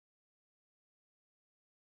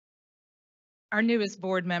 Our newest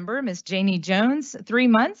board member, Ms. Janie Jones, 3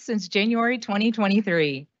 months since January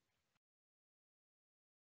 2023.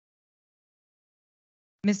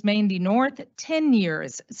 Ms. Mandy North, 10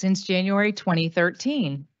 years since January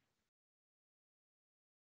 2013.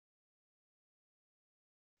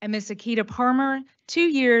 And Ms. Akita Palmer, 2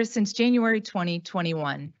 years since January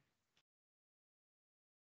 2021.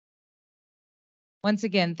 Once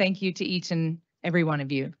again, thank you to each and every one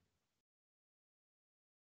of you.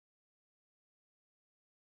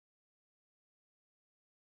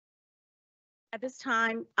 At this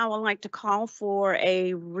time, I would like to call for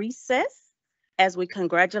a recess as we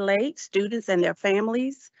congratulate students and their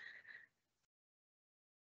families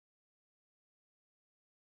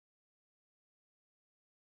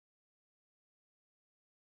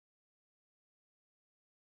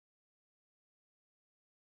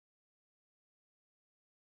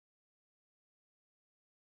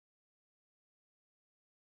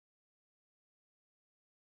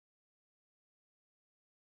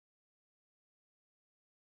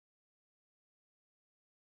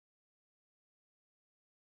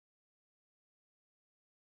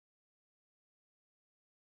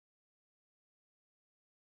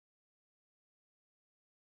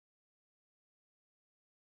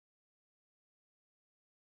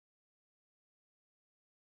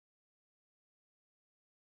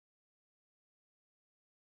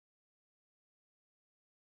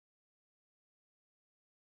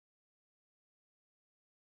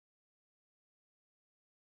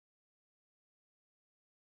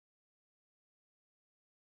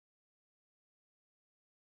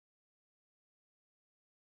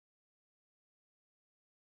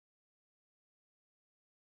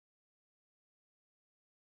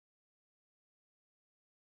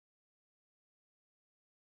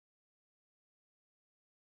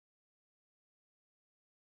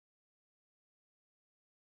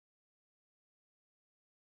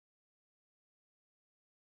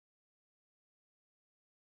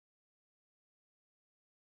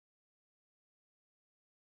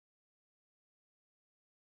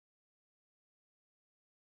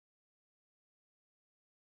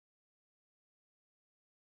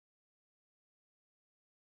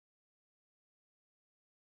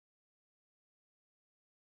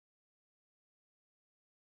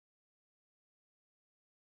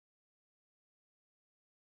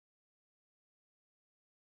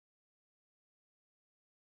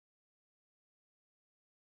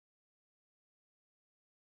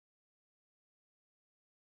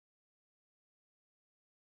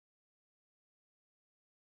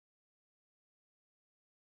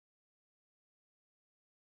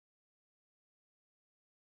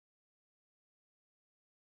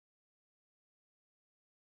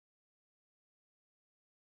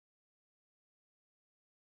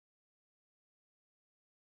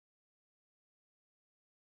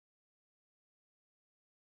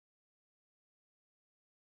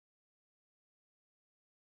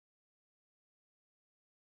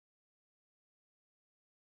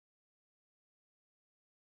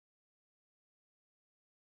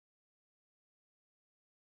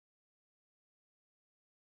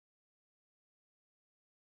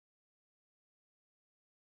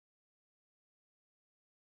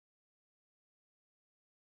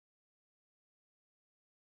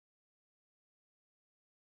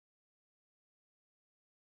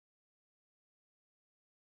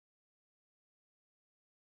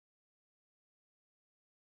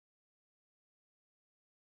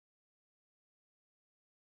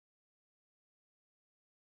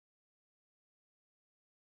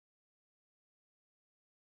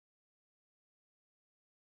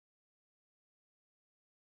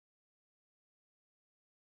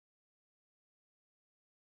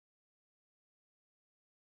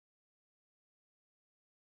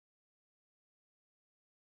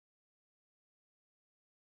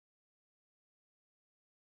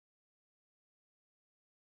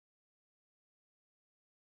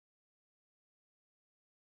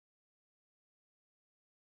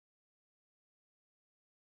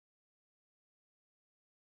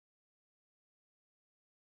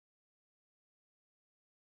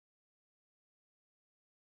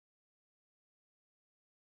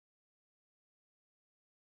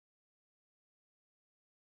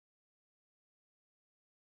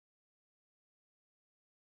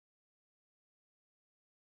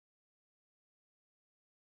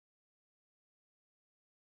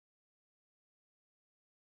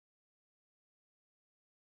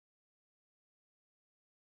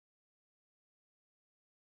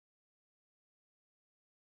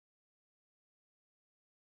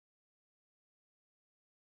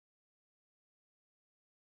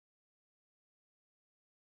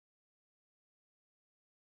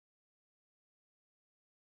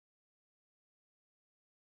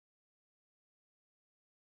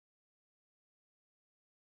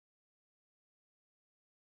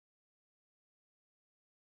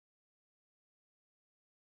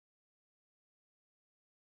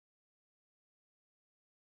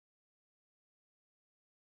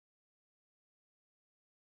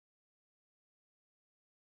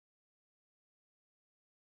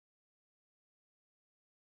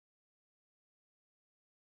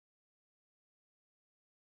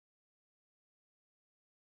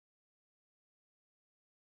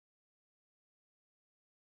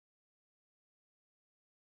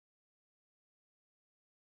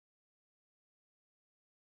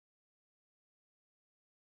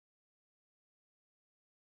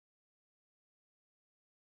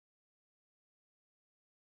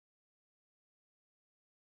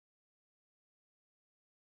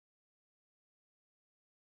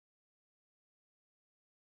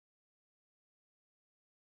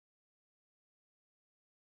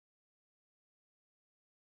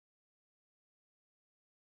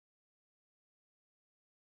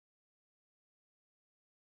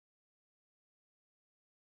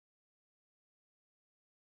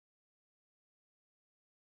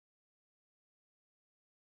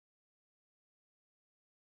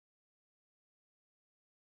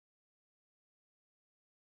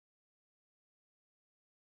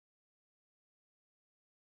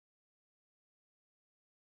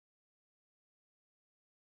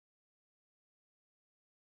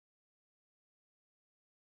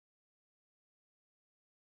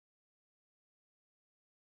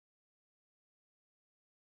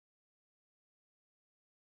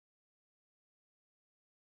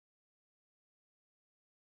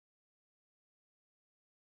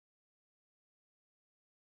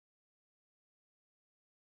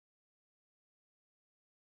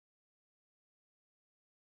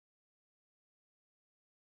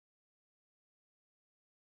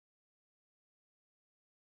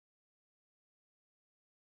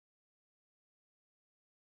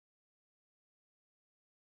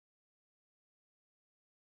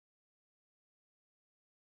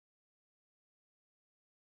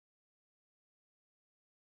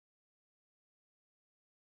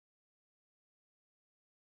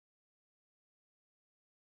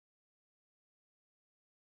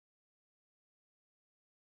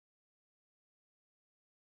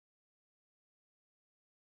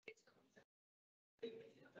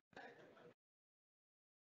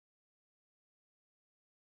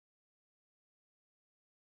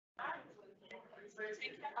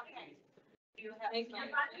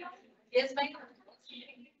Yes, ma'am.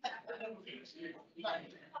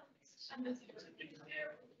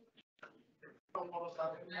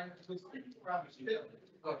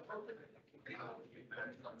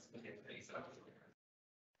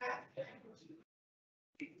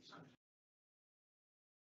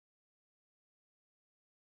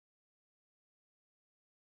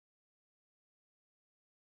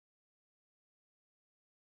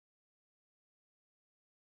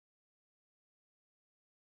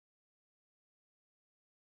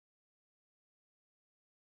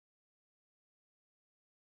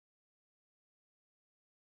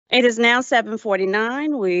 It is now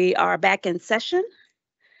 7:49. We are back in session.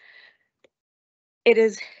 It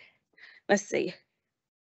is, let's see.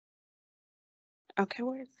 Okay,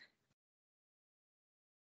 where is it?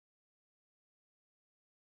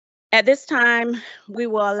 At this time, we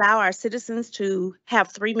will allow our citizens to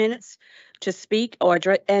have 3 minutes to speak or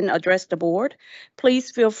address the board.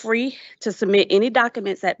 Please feel free to submit any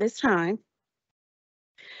documents at this time.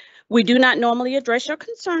 We do not normally address your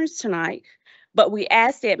concerns tonight, but we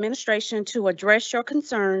ask the administration to address your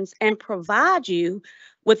concerns and provide you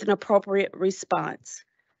with an appropriate response.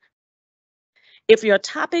 If your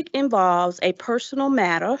topic involves a personnel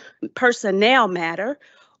matter,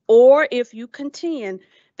 or if you contend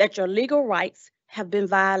that your legal rights have been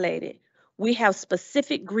violated, we have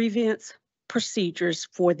specific grievance procedures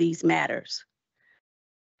for these matters.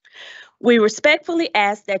 We respectfully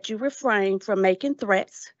ask that you refrain from making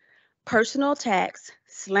threats, personal attacks,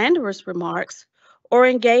 slanderous remarks, or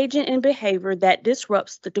engaging in behavior that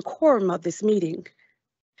disrupts the decorum of this meeting.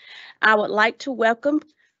 I would like to welcome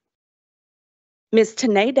Ms.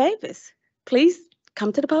 Tanae Davis. Please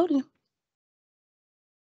come to the podium.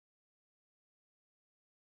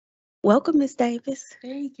 Welcome, Ms. Davis.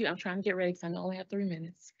 Thank you. I'm trying to get ready because I only have 3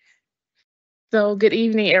 minutes. So good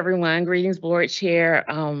evening, everyone. Greetings, Board Chair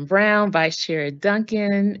Brown, Vice Chair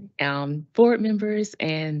Duncan, board members,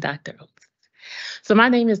 and Dr. Oates. So my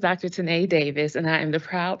name is Dr. Tanae Davis, and I am the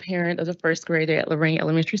proud parent of the first grader at Lorraine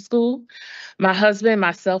Elementary School. My husband,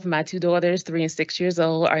 myself, and my 2 daughters, 3 and 6 years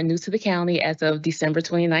old, are new to the county as of December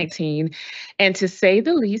 2019. And to say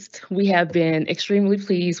the least, we have been extremely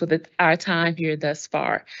pleased with our time here thus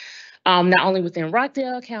far. Not only within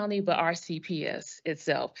Rockdale County, but our CPS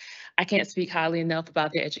itself. I can't speak highly enough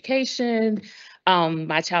about their education.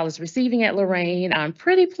 My child is receiving at Lorraine. I'm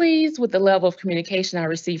pretty pleased with the level of communication I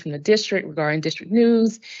received from the district regarding district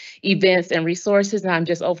news, events, and resources. And I'm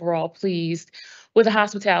just overall pleased with the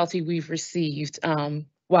hospitality we've received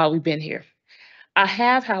while we've been here. I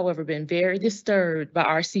have, however, been very disturbed by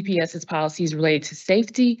our CPS's policies related to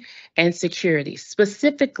safety and security,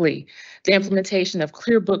 specifically the implementation of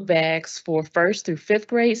clear book bags for 1st through 5th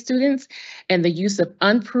grade students and the use of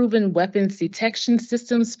unproven weapons detection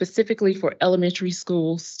systems, specifically for elementary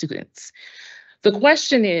school students. The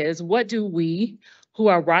question is, what do we, who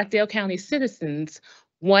are Rockdale County citizens,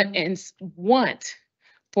 want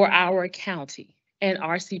for our county and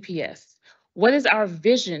our CPS? What is our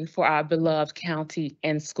vision for our beloved county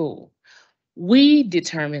and school? We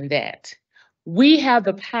determine that. We have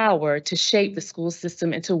the power to shape the school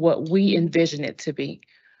system into what we envision it to be.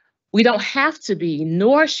 We don't have to be,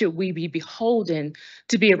 nor should we be beholden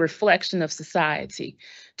to be a reflection of society,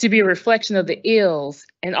 to be a reflection of the ills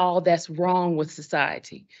and all that's wrong with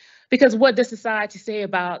society. Because what does society say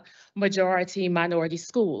about majority minority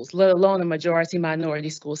schools, let alone a majority minority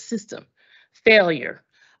school system? Failure,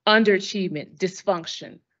 underachievement,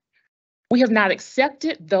 dysfunction. We have not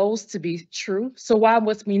accepted those to be true. So why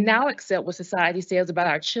must we now accept what society says about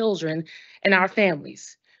our children and our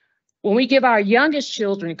families? When we give our youngest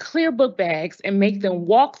children clear book bags and make them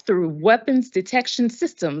walk through weapons detection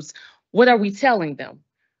systems, what are we telling them?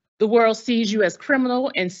 The world sees you as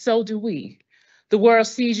criminal, and so do we. The world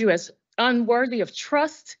sees you as unworthy of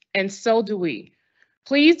trust, and so do we.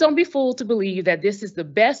 Please don't be fooled to believe that this is the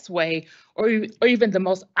best way or even the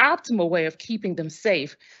most optimal way of keeping them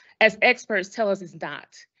safe, as experts tell us it's not.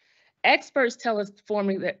 Experts tell us that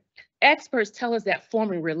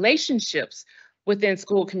forming relationships within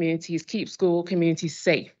school communities keep school communities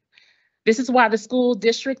safe. This is why the school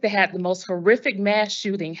district that had the most horrific mass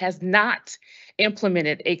shooting has not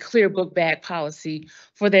implemented a clear book bag policy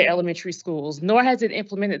for their elementary schools, nor has it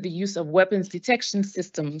implemented the use of weapons detection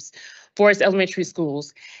systems for its elementary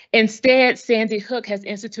schools. Instead, Sandy Hook has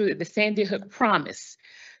instituted the Sandy Hook Promise.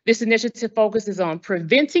 This initiative focuses on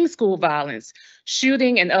preventing school violence,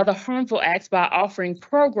 shooting, and other harmful acts by offering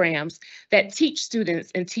programs that teach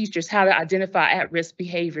students and teachers how to identify at-risk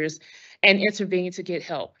behaviors and intervene to get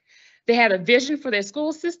help. They had a vision for their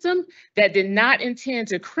school system that did not intend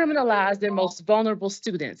to criminalize their most vulnerable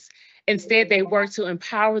students. Instead, they worked to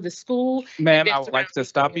empower the school. Ma'am, I would like to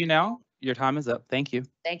stop you now. Your time is up. Thank you.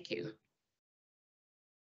 Thank you.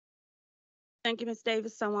 Thank you, Ms.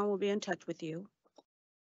 Davis. Someone will be in touch with you.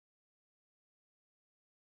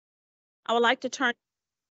 I would like to turn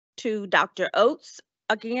to Dr. Oates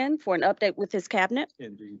again for an update with his cabinet.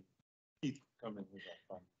 Indeed. Keith, come in with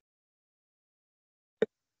that.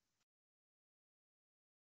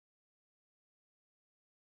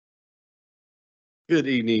 Good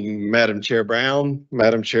evening, Madam Chair Brown,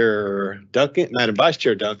 Madam Chair Duncan, Madam Vice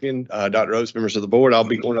Chair Duncan, Dr. Oates, members of the board. I'll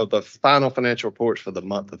be going over the final financial reports for the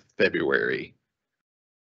month of February.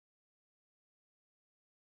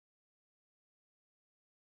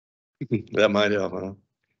 That might help, huh?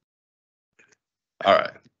 All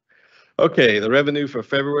right. Okay, the revenue for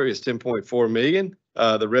February is 10.4 million.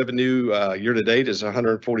 The revenue year to date is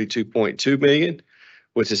 142.2 million,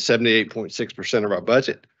 which is 78.6% of our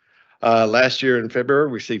budget. Last year in February,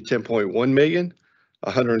 we received 10.1 million,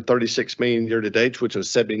 136 million year to date, which was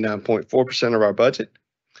 79.4% of our budget.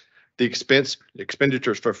 The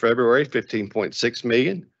expenditures for February, 15.6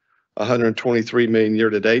 million, 123 million year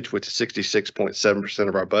to date, which is 66.7%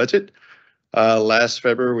 of our budget. Last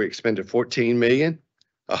February, we expended 14 million,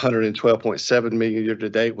 112.7 million year to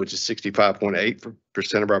date, which is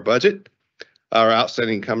 65.8% of our budget. Our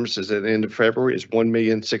outstanding encumbrances at the end of February is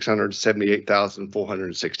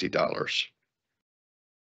 $1,678,460.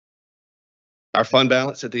 Our fund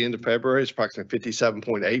balance at the end of February is approximately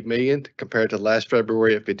 57.8 million compared to last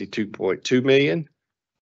February at 52.2 million.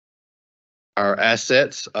 Our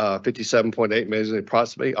assets, 57.8 million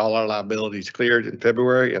approximately. All our liabilities cleared in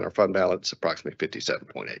February, and our fund balance approximately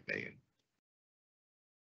 57.8 million.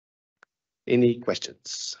 Any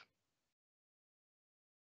questions?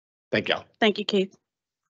 Thank y'all. Thank you, Keith.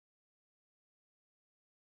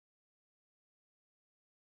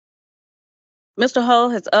 Mr. Hull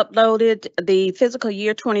has uploaded the fiscal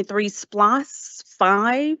year 23 SPLOS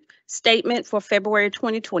 5 statement for February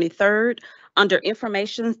 2023 under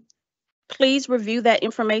information. Please review that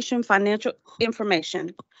information, financial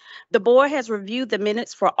information. The board has reviewed the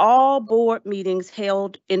minutes for all board meetings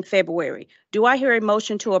held in February. Do I hear a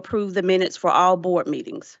motion to approve the minutes for all board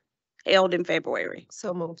meetings held in February?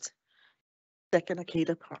 So moved. Second,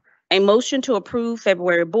 Akita Parker. A motion to approve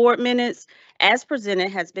February board minutes as presented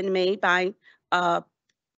has been made by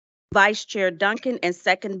Vice Chair Duncan and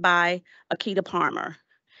second by Akita Palmer.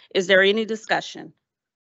 Is there any discussion?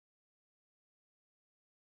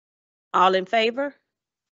 All in favor?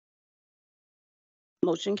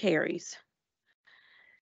 Motion carries.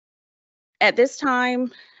 At this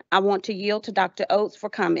time, I want to yield to Dr. Oates for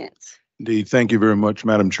comments. Indeed. Thank you very much,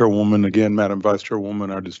 Madam Chairwoman. Again, Madam Vice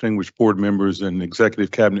Chairwoman, our distinguished board members and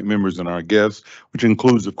executive cabinet members and our guests, which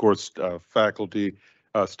includes, of course, faculty,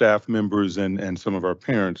 staff members, and some of our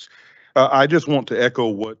parents. I just want to echo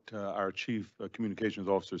what our Chief Communications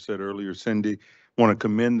Officer said earlier, Cindy. Want to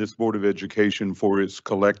commend this Board of Education for its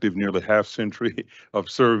collective nearly half century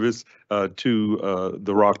of service to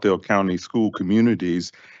the Rockdale County school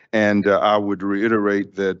communities. And I would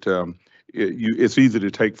reiterate that it's easy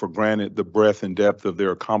to take for granted the breadth and depth of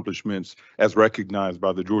their accomplishments as recognized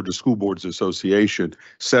by the Georgia School Boards Association.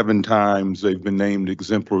 7 times they've been named an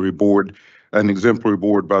exemplary board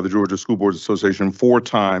by the Georgia School Boards Association. 4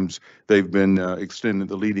 times they've been extended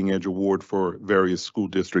the Leading Edge Award for various school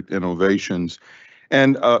district innovations.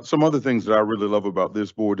 And some other things that I really love about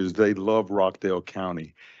this board is they love Rockdale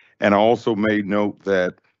County. And I also made note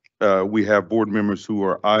that we have board members who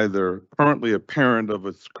are either currently a parent of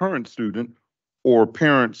a current student or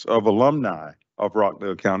parents of alumni of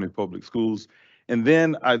Rockdale County Public Schools. And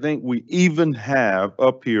then I think we even have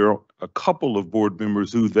up here a couple of board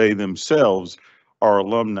members who they themselves are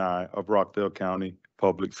alumni of Rockdale County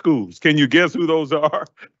Public Schools. Can you guess who those are?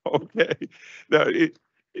 Okay. Now,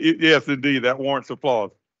 yes, indeed, that warrants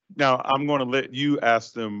applause. Now, I'm going to let you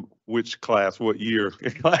ask them which class, what year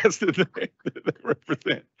class did they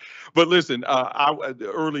represent. But listen,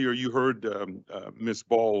 earlier you heard Ms.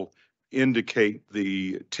 Ball indicate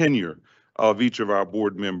the tenure of each of our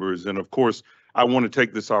board members. And of course, I want to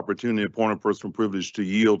take this opportunity, a point of personal privilege, to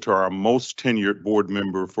yield to our most tenured board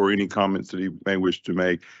member for any comments that he may wish to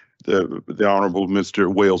make, the Honorable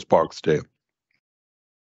Mr. Wales Barksdale.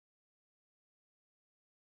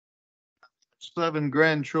 7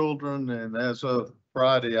 grandchildren, and as of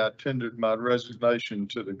Friday, I tendered my resignation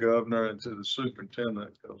to the governor and to the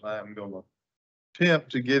superintendent because I'm going to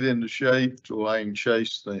attempt to get into shape so I can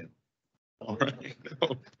chase them. All right.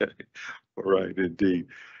 Okay. All right, indeed.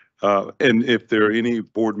 And if there are any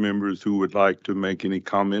board members who would like to make any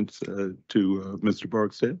comments to Mr.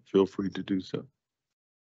 Barksdale, feel free to do so.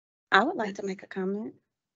 I would like to make a comment.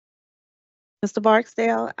 Mr.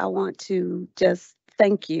 Barksdale, I want to just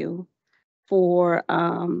thank you for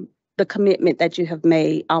the commitment that you have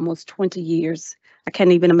made almost 20 years. I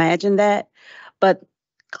can't even imagine that, but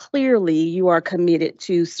clearly you are committed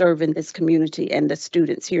to serving this community and the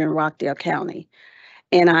students here in Rockdale County.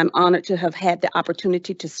 And I'm honored to have had the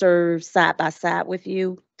opportunity to serve side by side with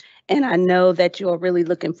you. And I know that you are really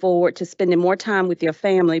looking forward to spending more time with your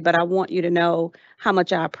family, but I want you to know how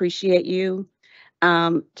much I appreciate you.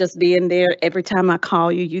 Just being there every time I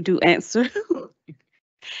call you, you do answer.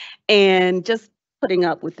 And just putting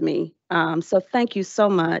up with me. So thank you so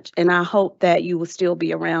much. And I hope that you will still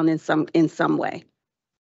be around in some way.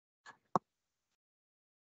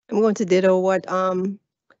 I'm going to ditto what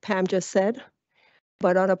Pam just said.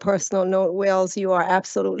 But on a personal note, Wells, you are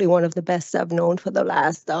absolutely one of the best I've known for the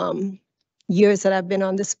last years that I've been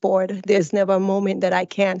on this board. There's never a moment that I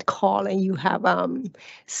can't call and you have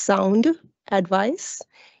sound advice.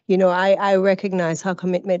 You know, I recognize how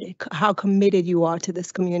committed you are to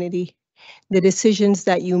this community. The decisions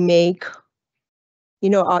that you make, you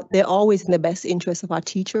know, they're always in the best interest of our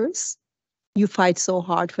teachers. You fight so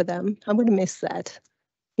hard for them. I'm going to miss that.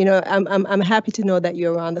 You know, I'm happy to know that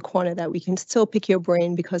you're around the corner, that we can still pick your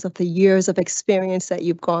brain because of the years of experience that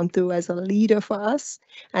you've gone through as a leader for us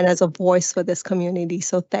and as a voice for this community.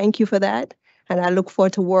 So thank you for that. And I look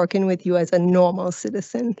forward to working with you as a normal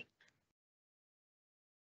citizen.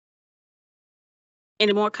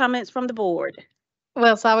 Any more comments from the board?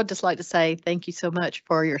 Well, so I would just like to say thank you so much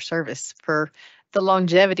for your service, for the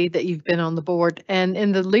longevity that you've been on the board and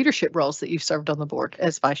in the leadership roles that you've served on the board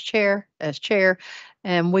as vice chair, as chair.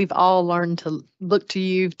 And we've all learned to look to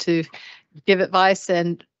you to give advice,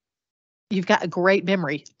 and you've got a great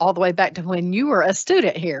memory all the way back to when you were a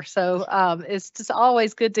student here. So it's just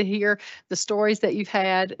always good to hear the stories that you've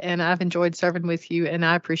had, and I've enjoyed serving with you, and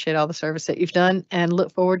I appreciate all the service that you've done and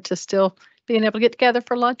look forward to still being able to get together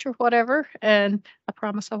for lunch or whatever. And I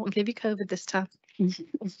promise I won't give you COVID this time.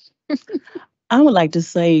 I would like to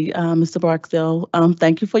say, Mr. Barksdale,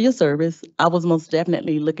 thank you for your service. I was most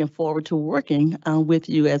definitely looking forward to working with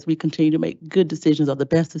you as we continue to make good decisions, or the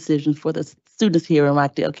best decisions for the students here in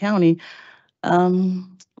Rockdale County.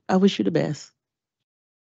 I wish you the best.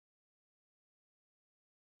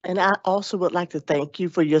 And I also would like to thank you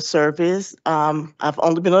for your service. I've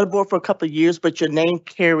only been on the board for a couple of years, but your name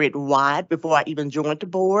carried wide before I even joined the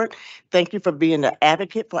board. Thank you for being an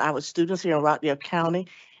advocate for our students here in Rockdale County.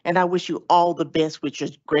 And I wish you all the best with your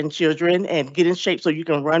grandchildren, and get in shape so you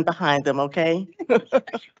can run behind them, okay?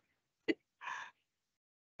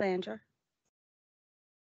 Sandra?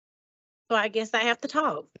 So I guess I have to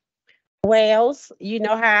talk. Wells, you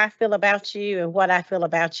know how I feel about you and what I feel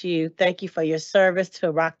about you. Thank you for your service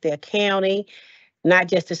to Rockdale County, not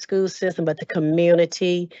just the school system, but the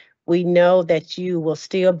community. We know that you will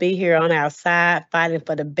still be here on our side, fighting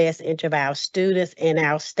for the best interest of our students and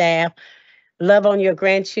our staff. Love on your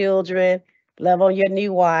grandchildren, love on your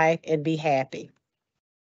new wife, and be happy.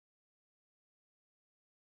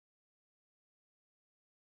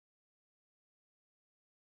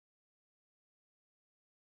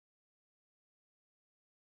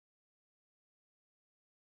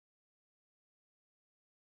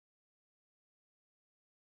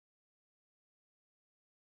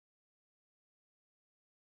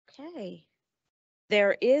 Okay.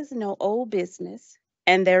 There is no old business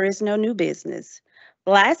and there is no new business.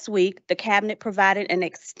 Last week, the Cabinet provided an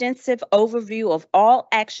extensive overview of all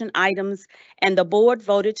action items, and the board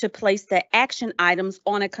voted to place the action items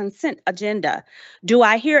on a consent agenda. Do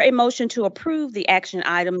I hear a motion to approve the action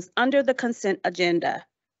items under the consent agenda?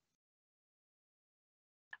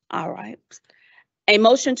 All right. A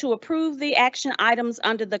motion to approve the action items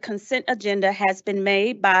under the consent agenda has been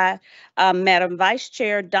made by Madam Vice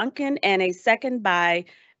Chair Duncan and a second by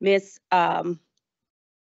Ms.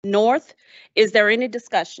 North. Is there any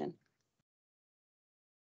discussion?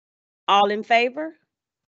 All in favor?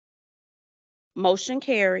 Motion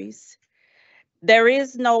carries. There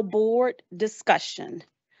is no board discussion.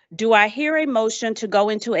 Do I hear a motion to go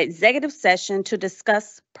into executive session to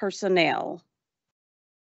discuss personnel?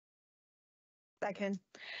 Second.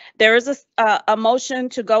 There is a motion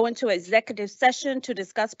to go into executive session to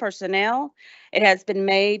discuss personnel. It has been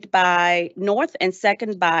made by North and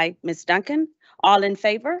second by Ms. Duncan. All in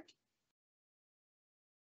favor?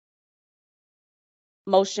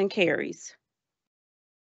 Motion carries.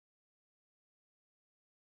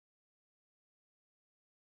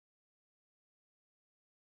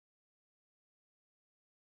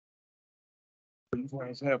 You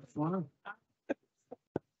guys have fun.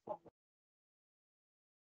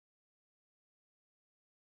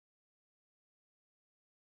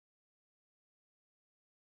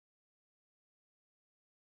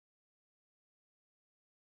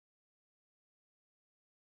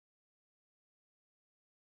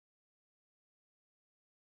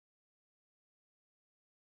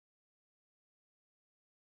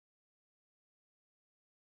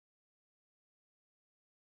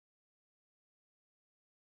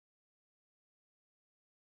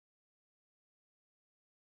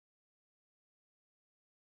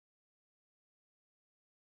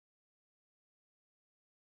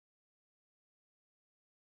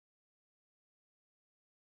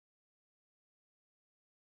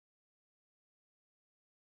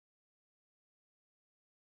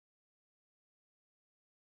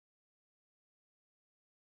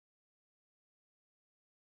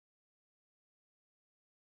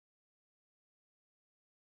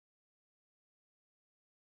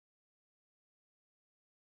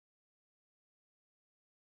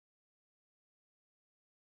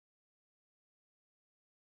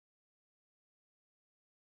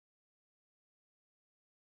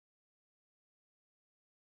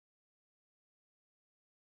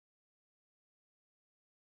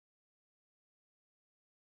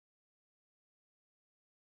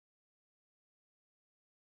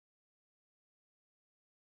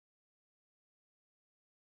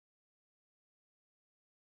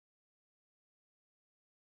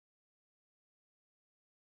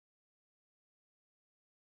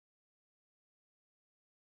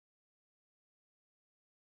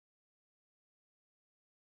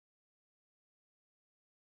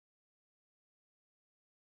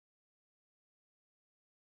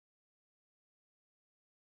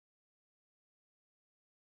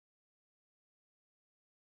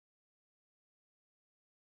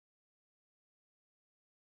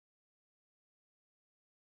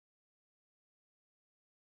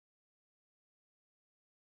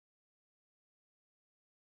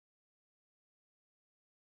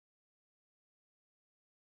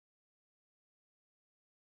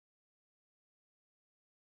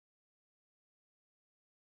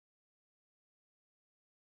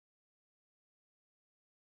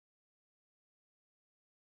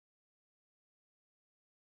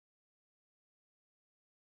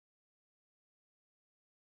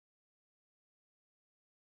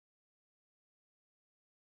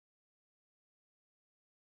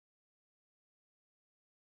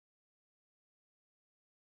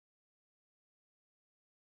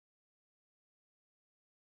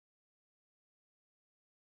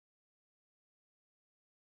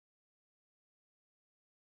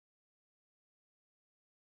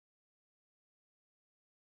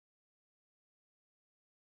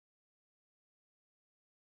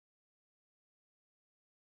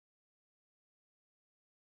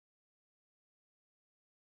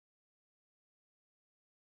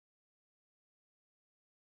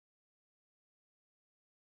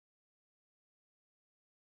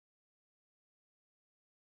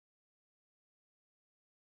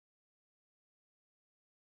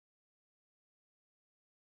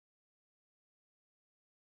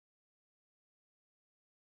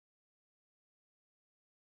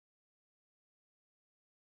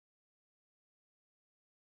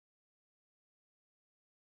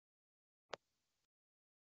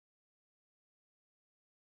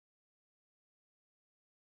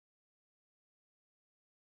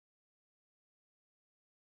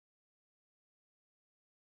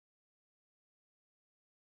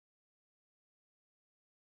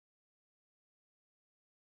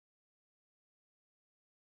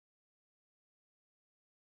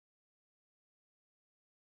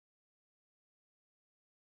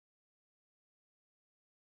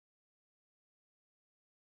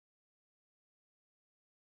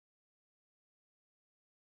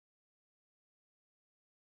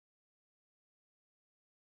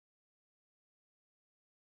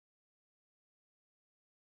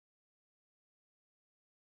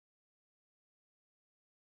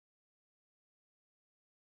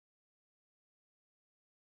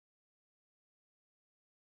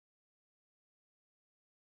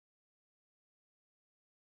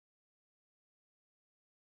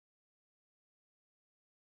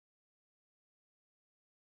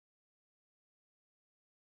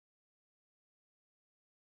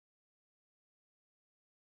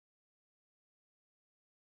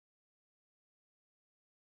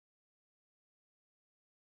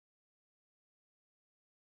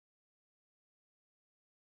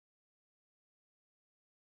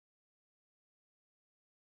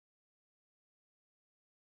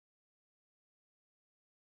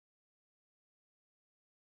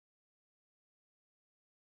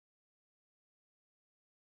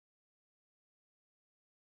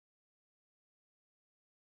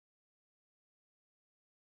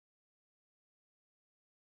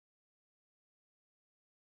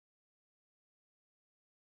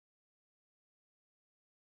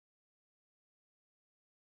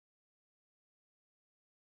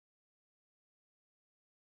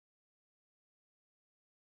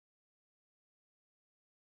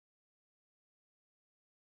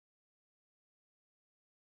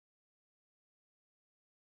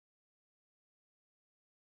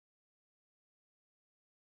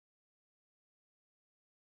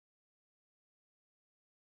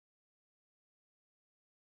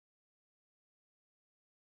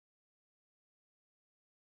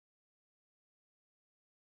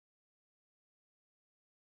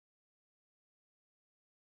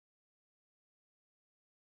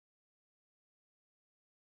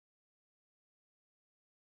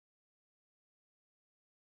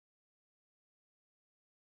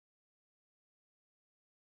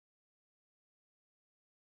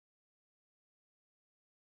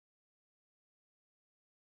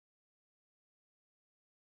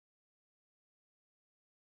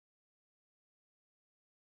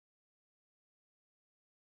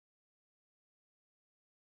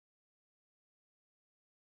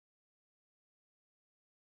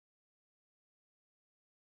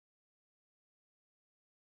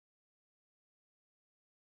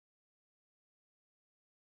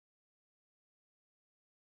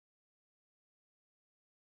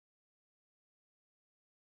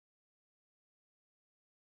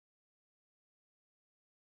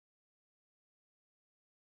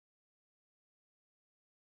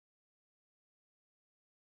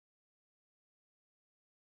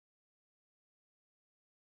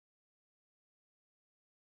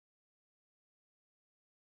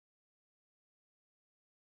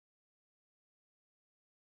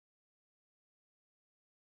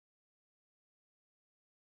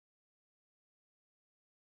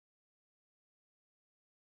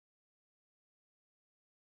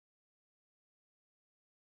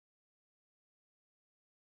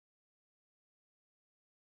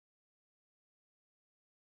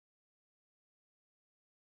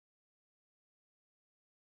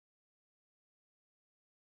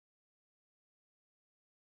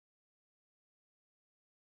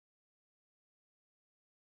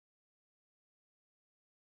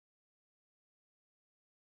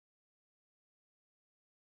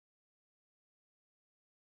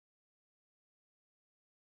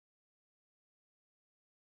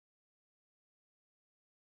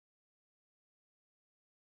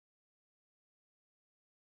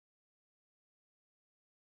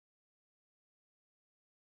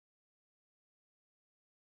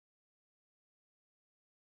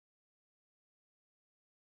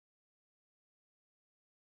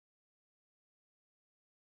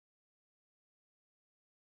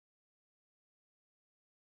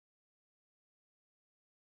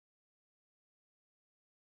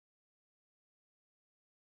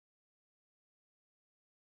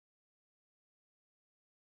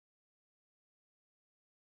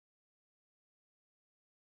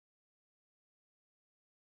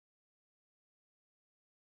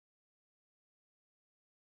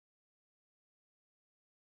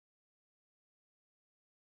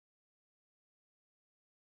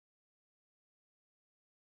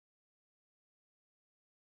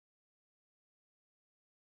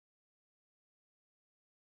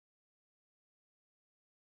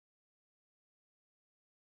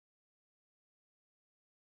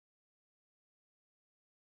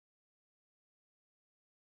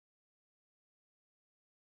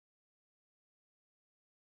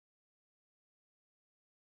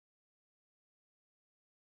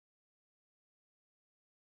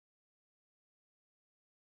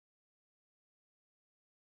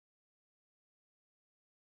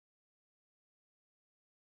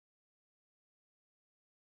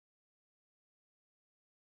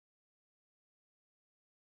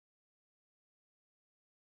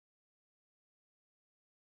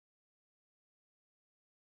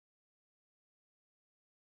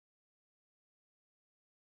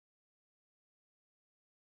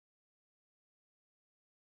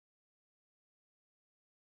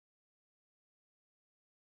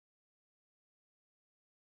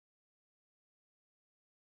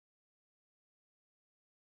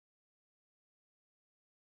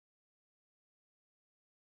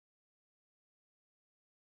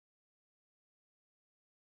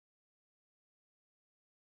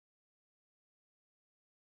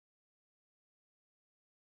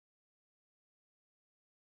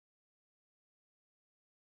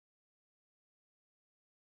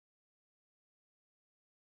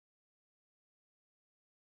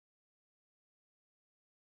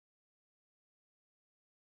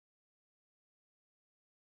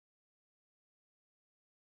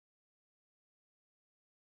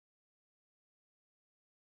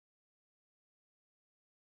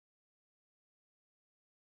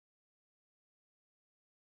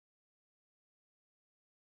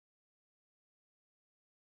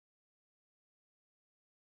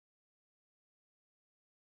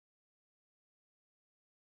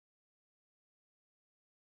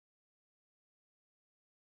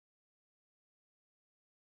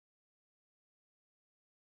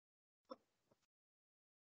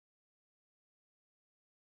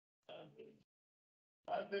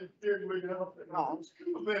 I didn't figure it out.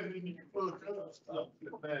 Then you put stuff.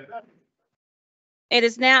 It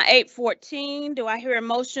is now 8:14. Do I hear a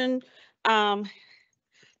motion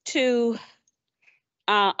to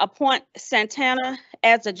appoint Santana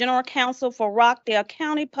as the general counsel for Rockdale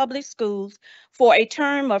County Public Schools for a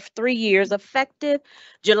term of 3 years effective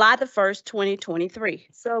July the 1st, 2023?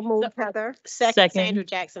 So moved, Heather. Second, Second. Sandra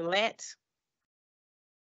Jackson Letts.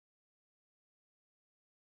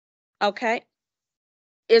 Okay.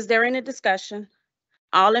 Is there any discussion?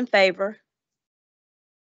 All in favor?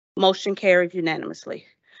 Motion carried unanimously.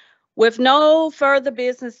 With no further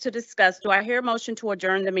business to discuss, do I hear a motion to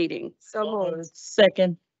adjourn the meeting? So moved.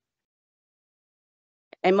 Second.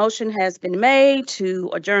 A motion has been made to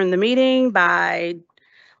adjourn the meeting by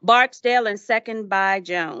Barksdale and second by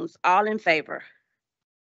Jones. All in favor?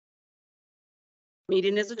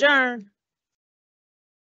 Meeting is adjourned.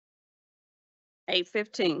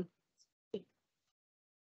 8:15.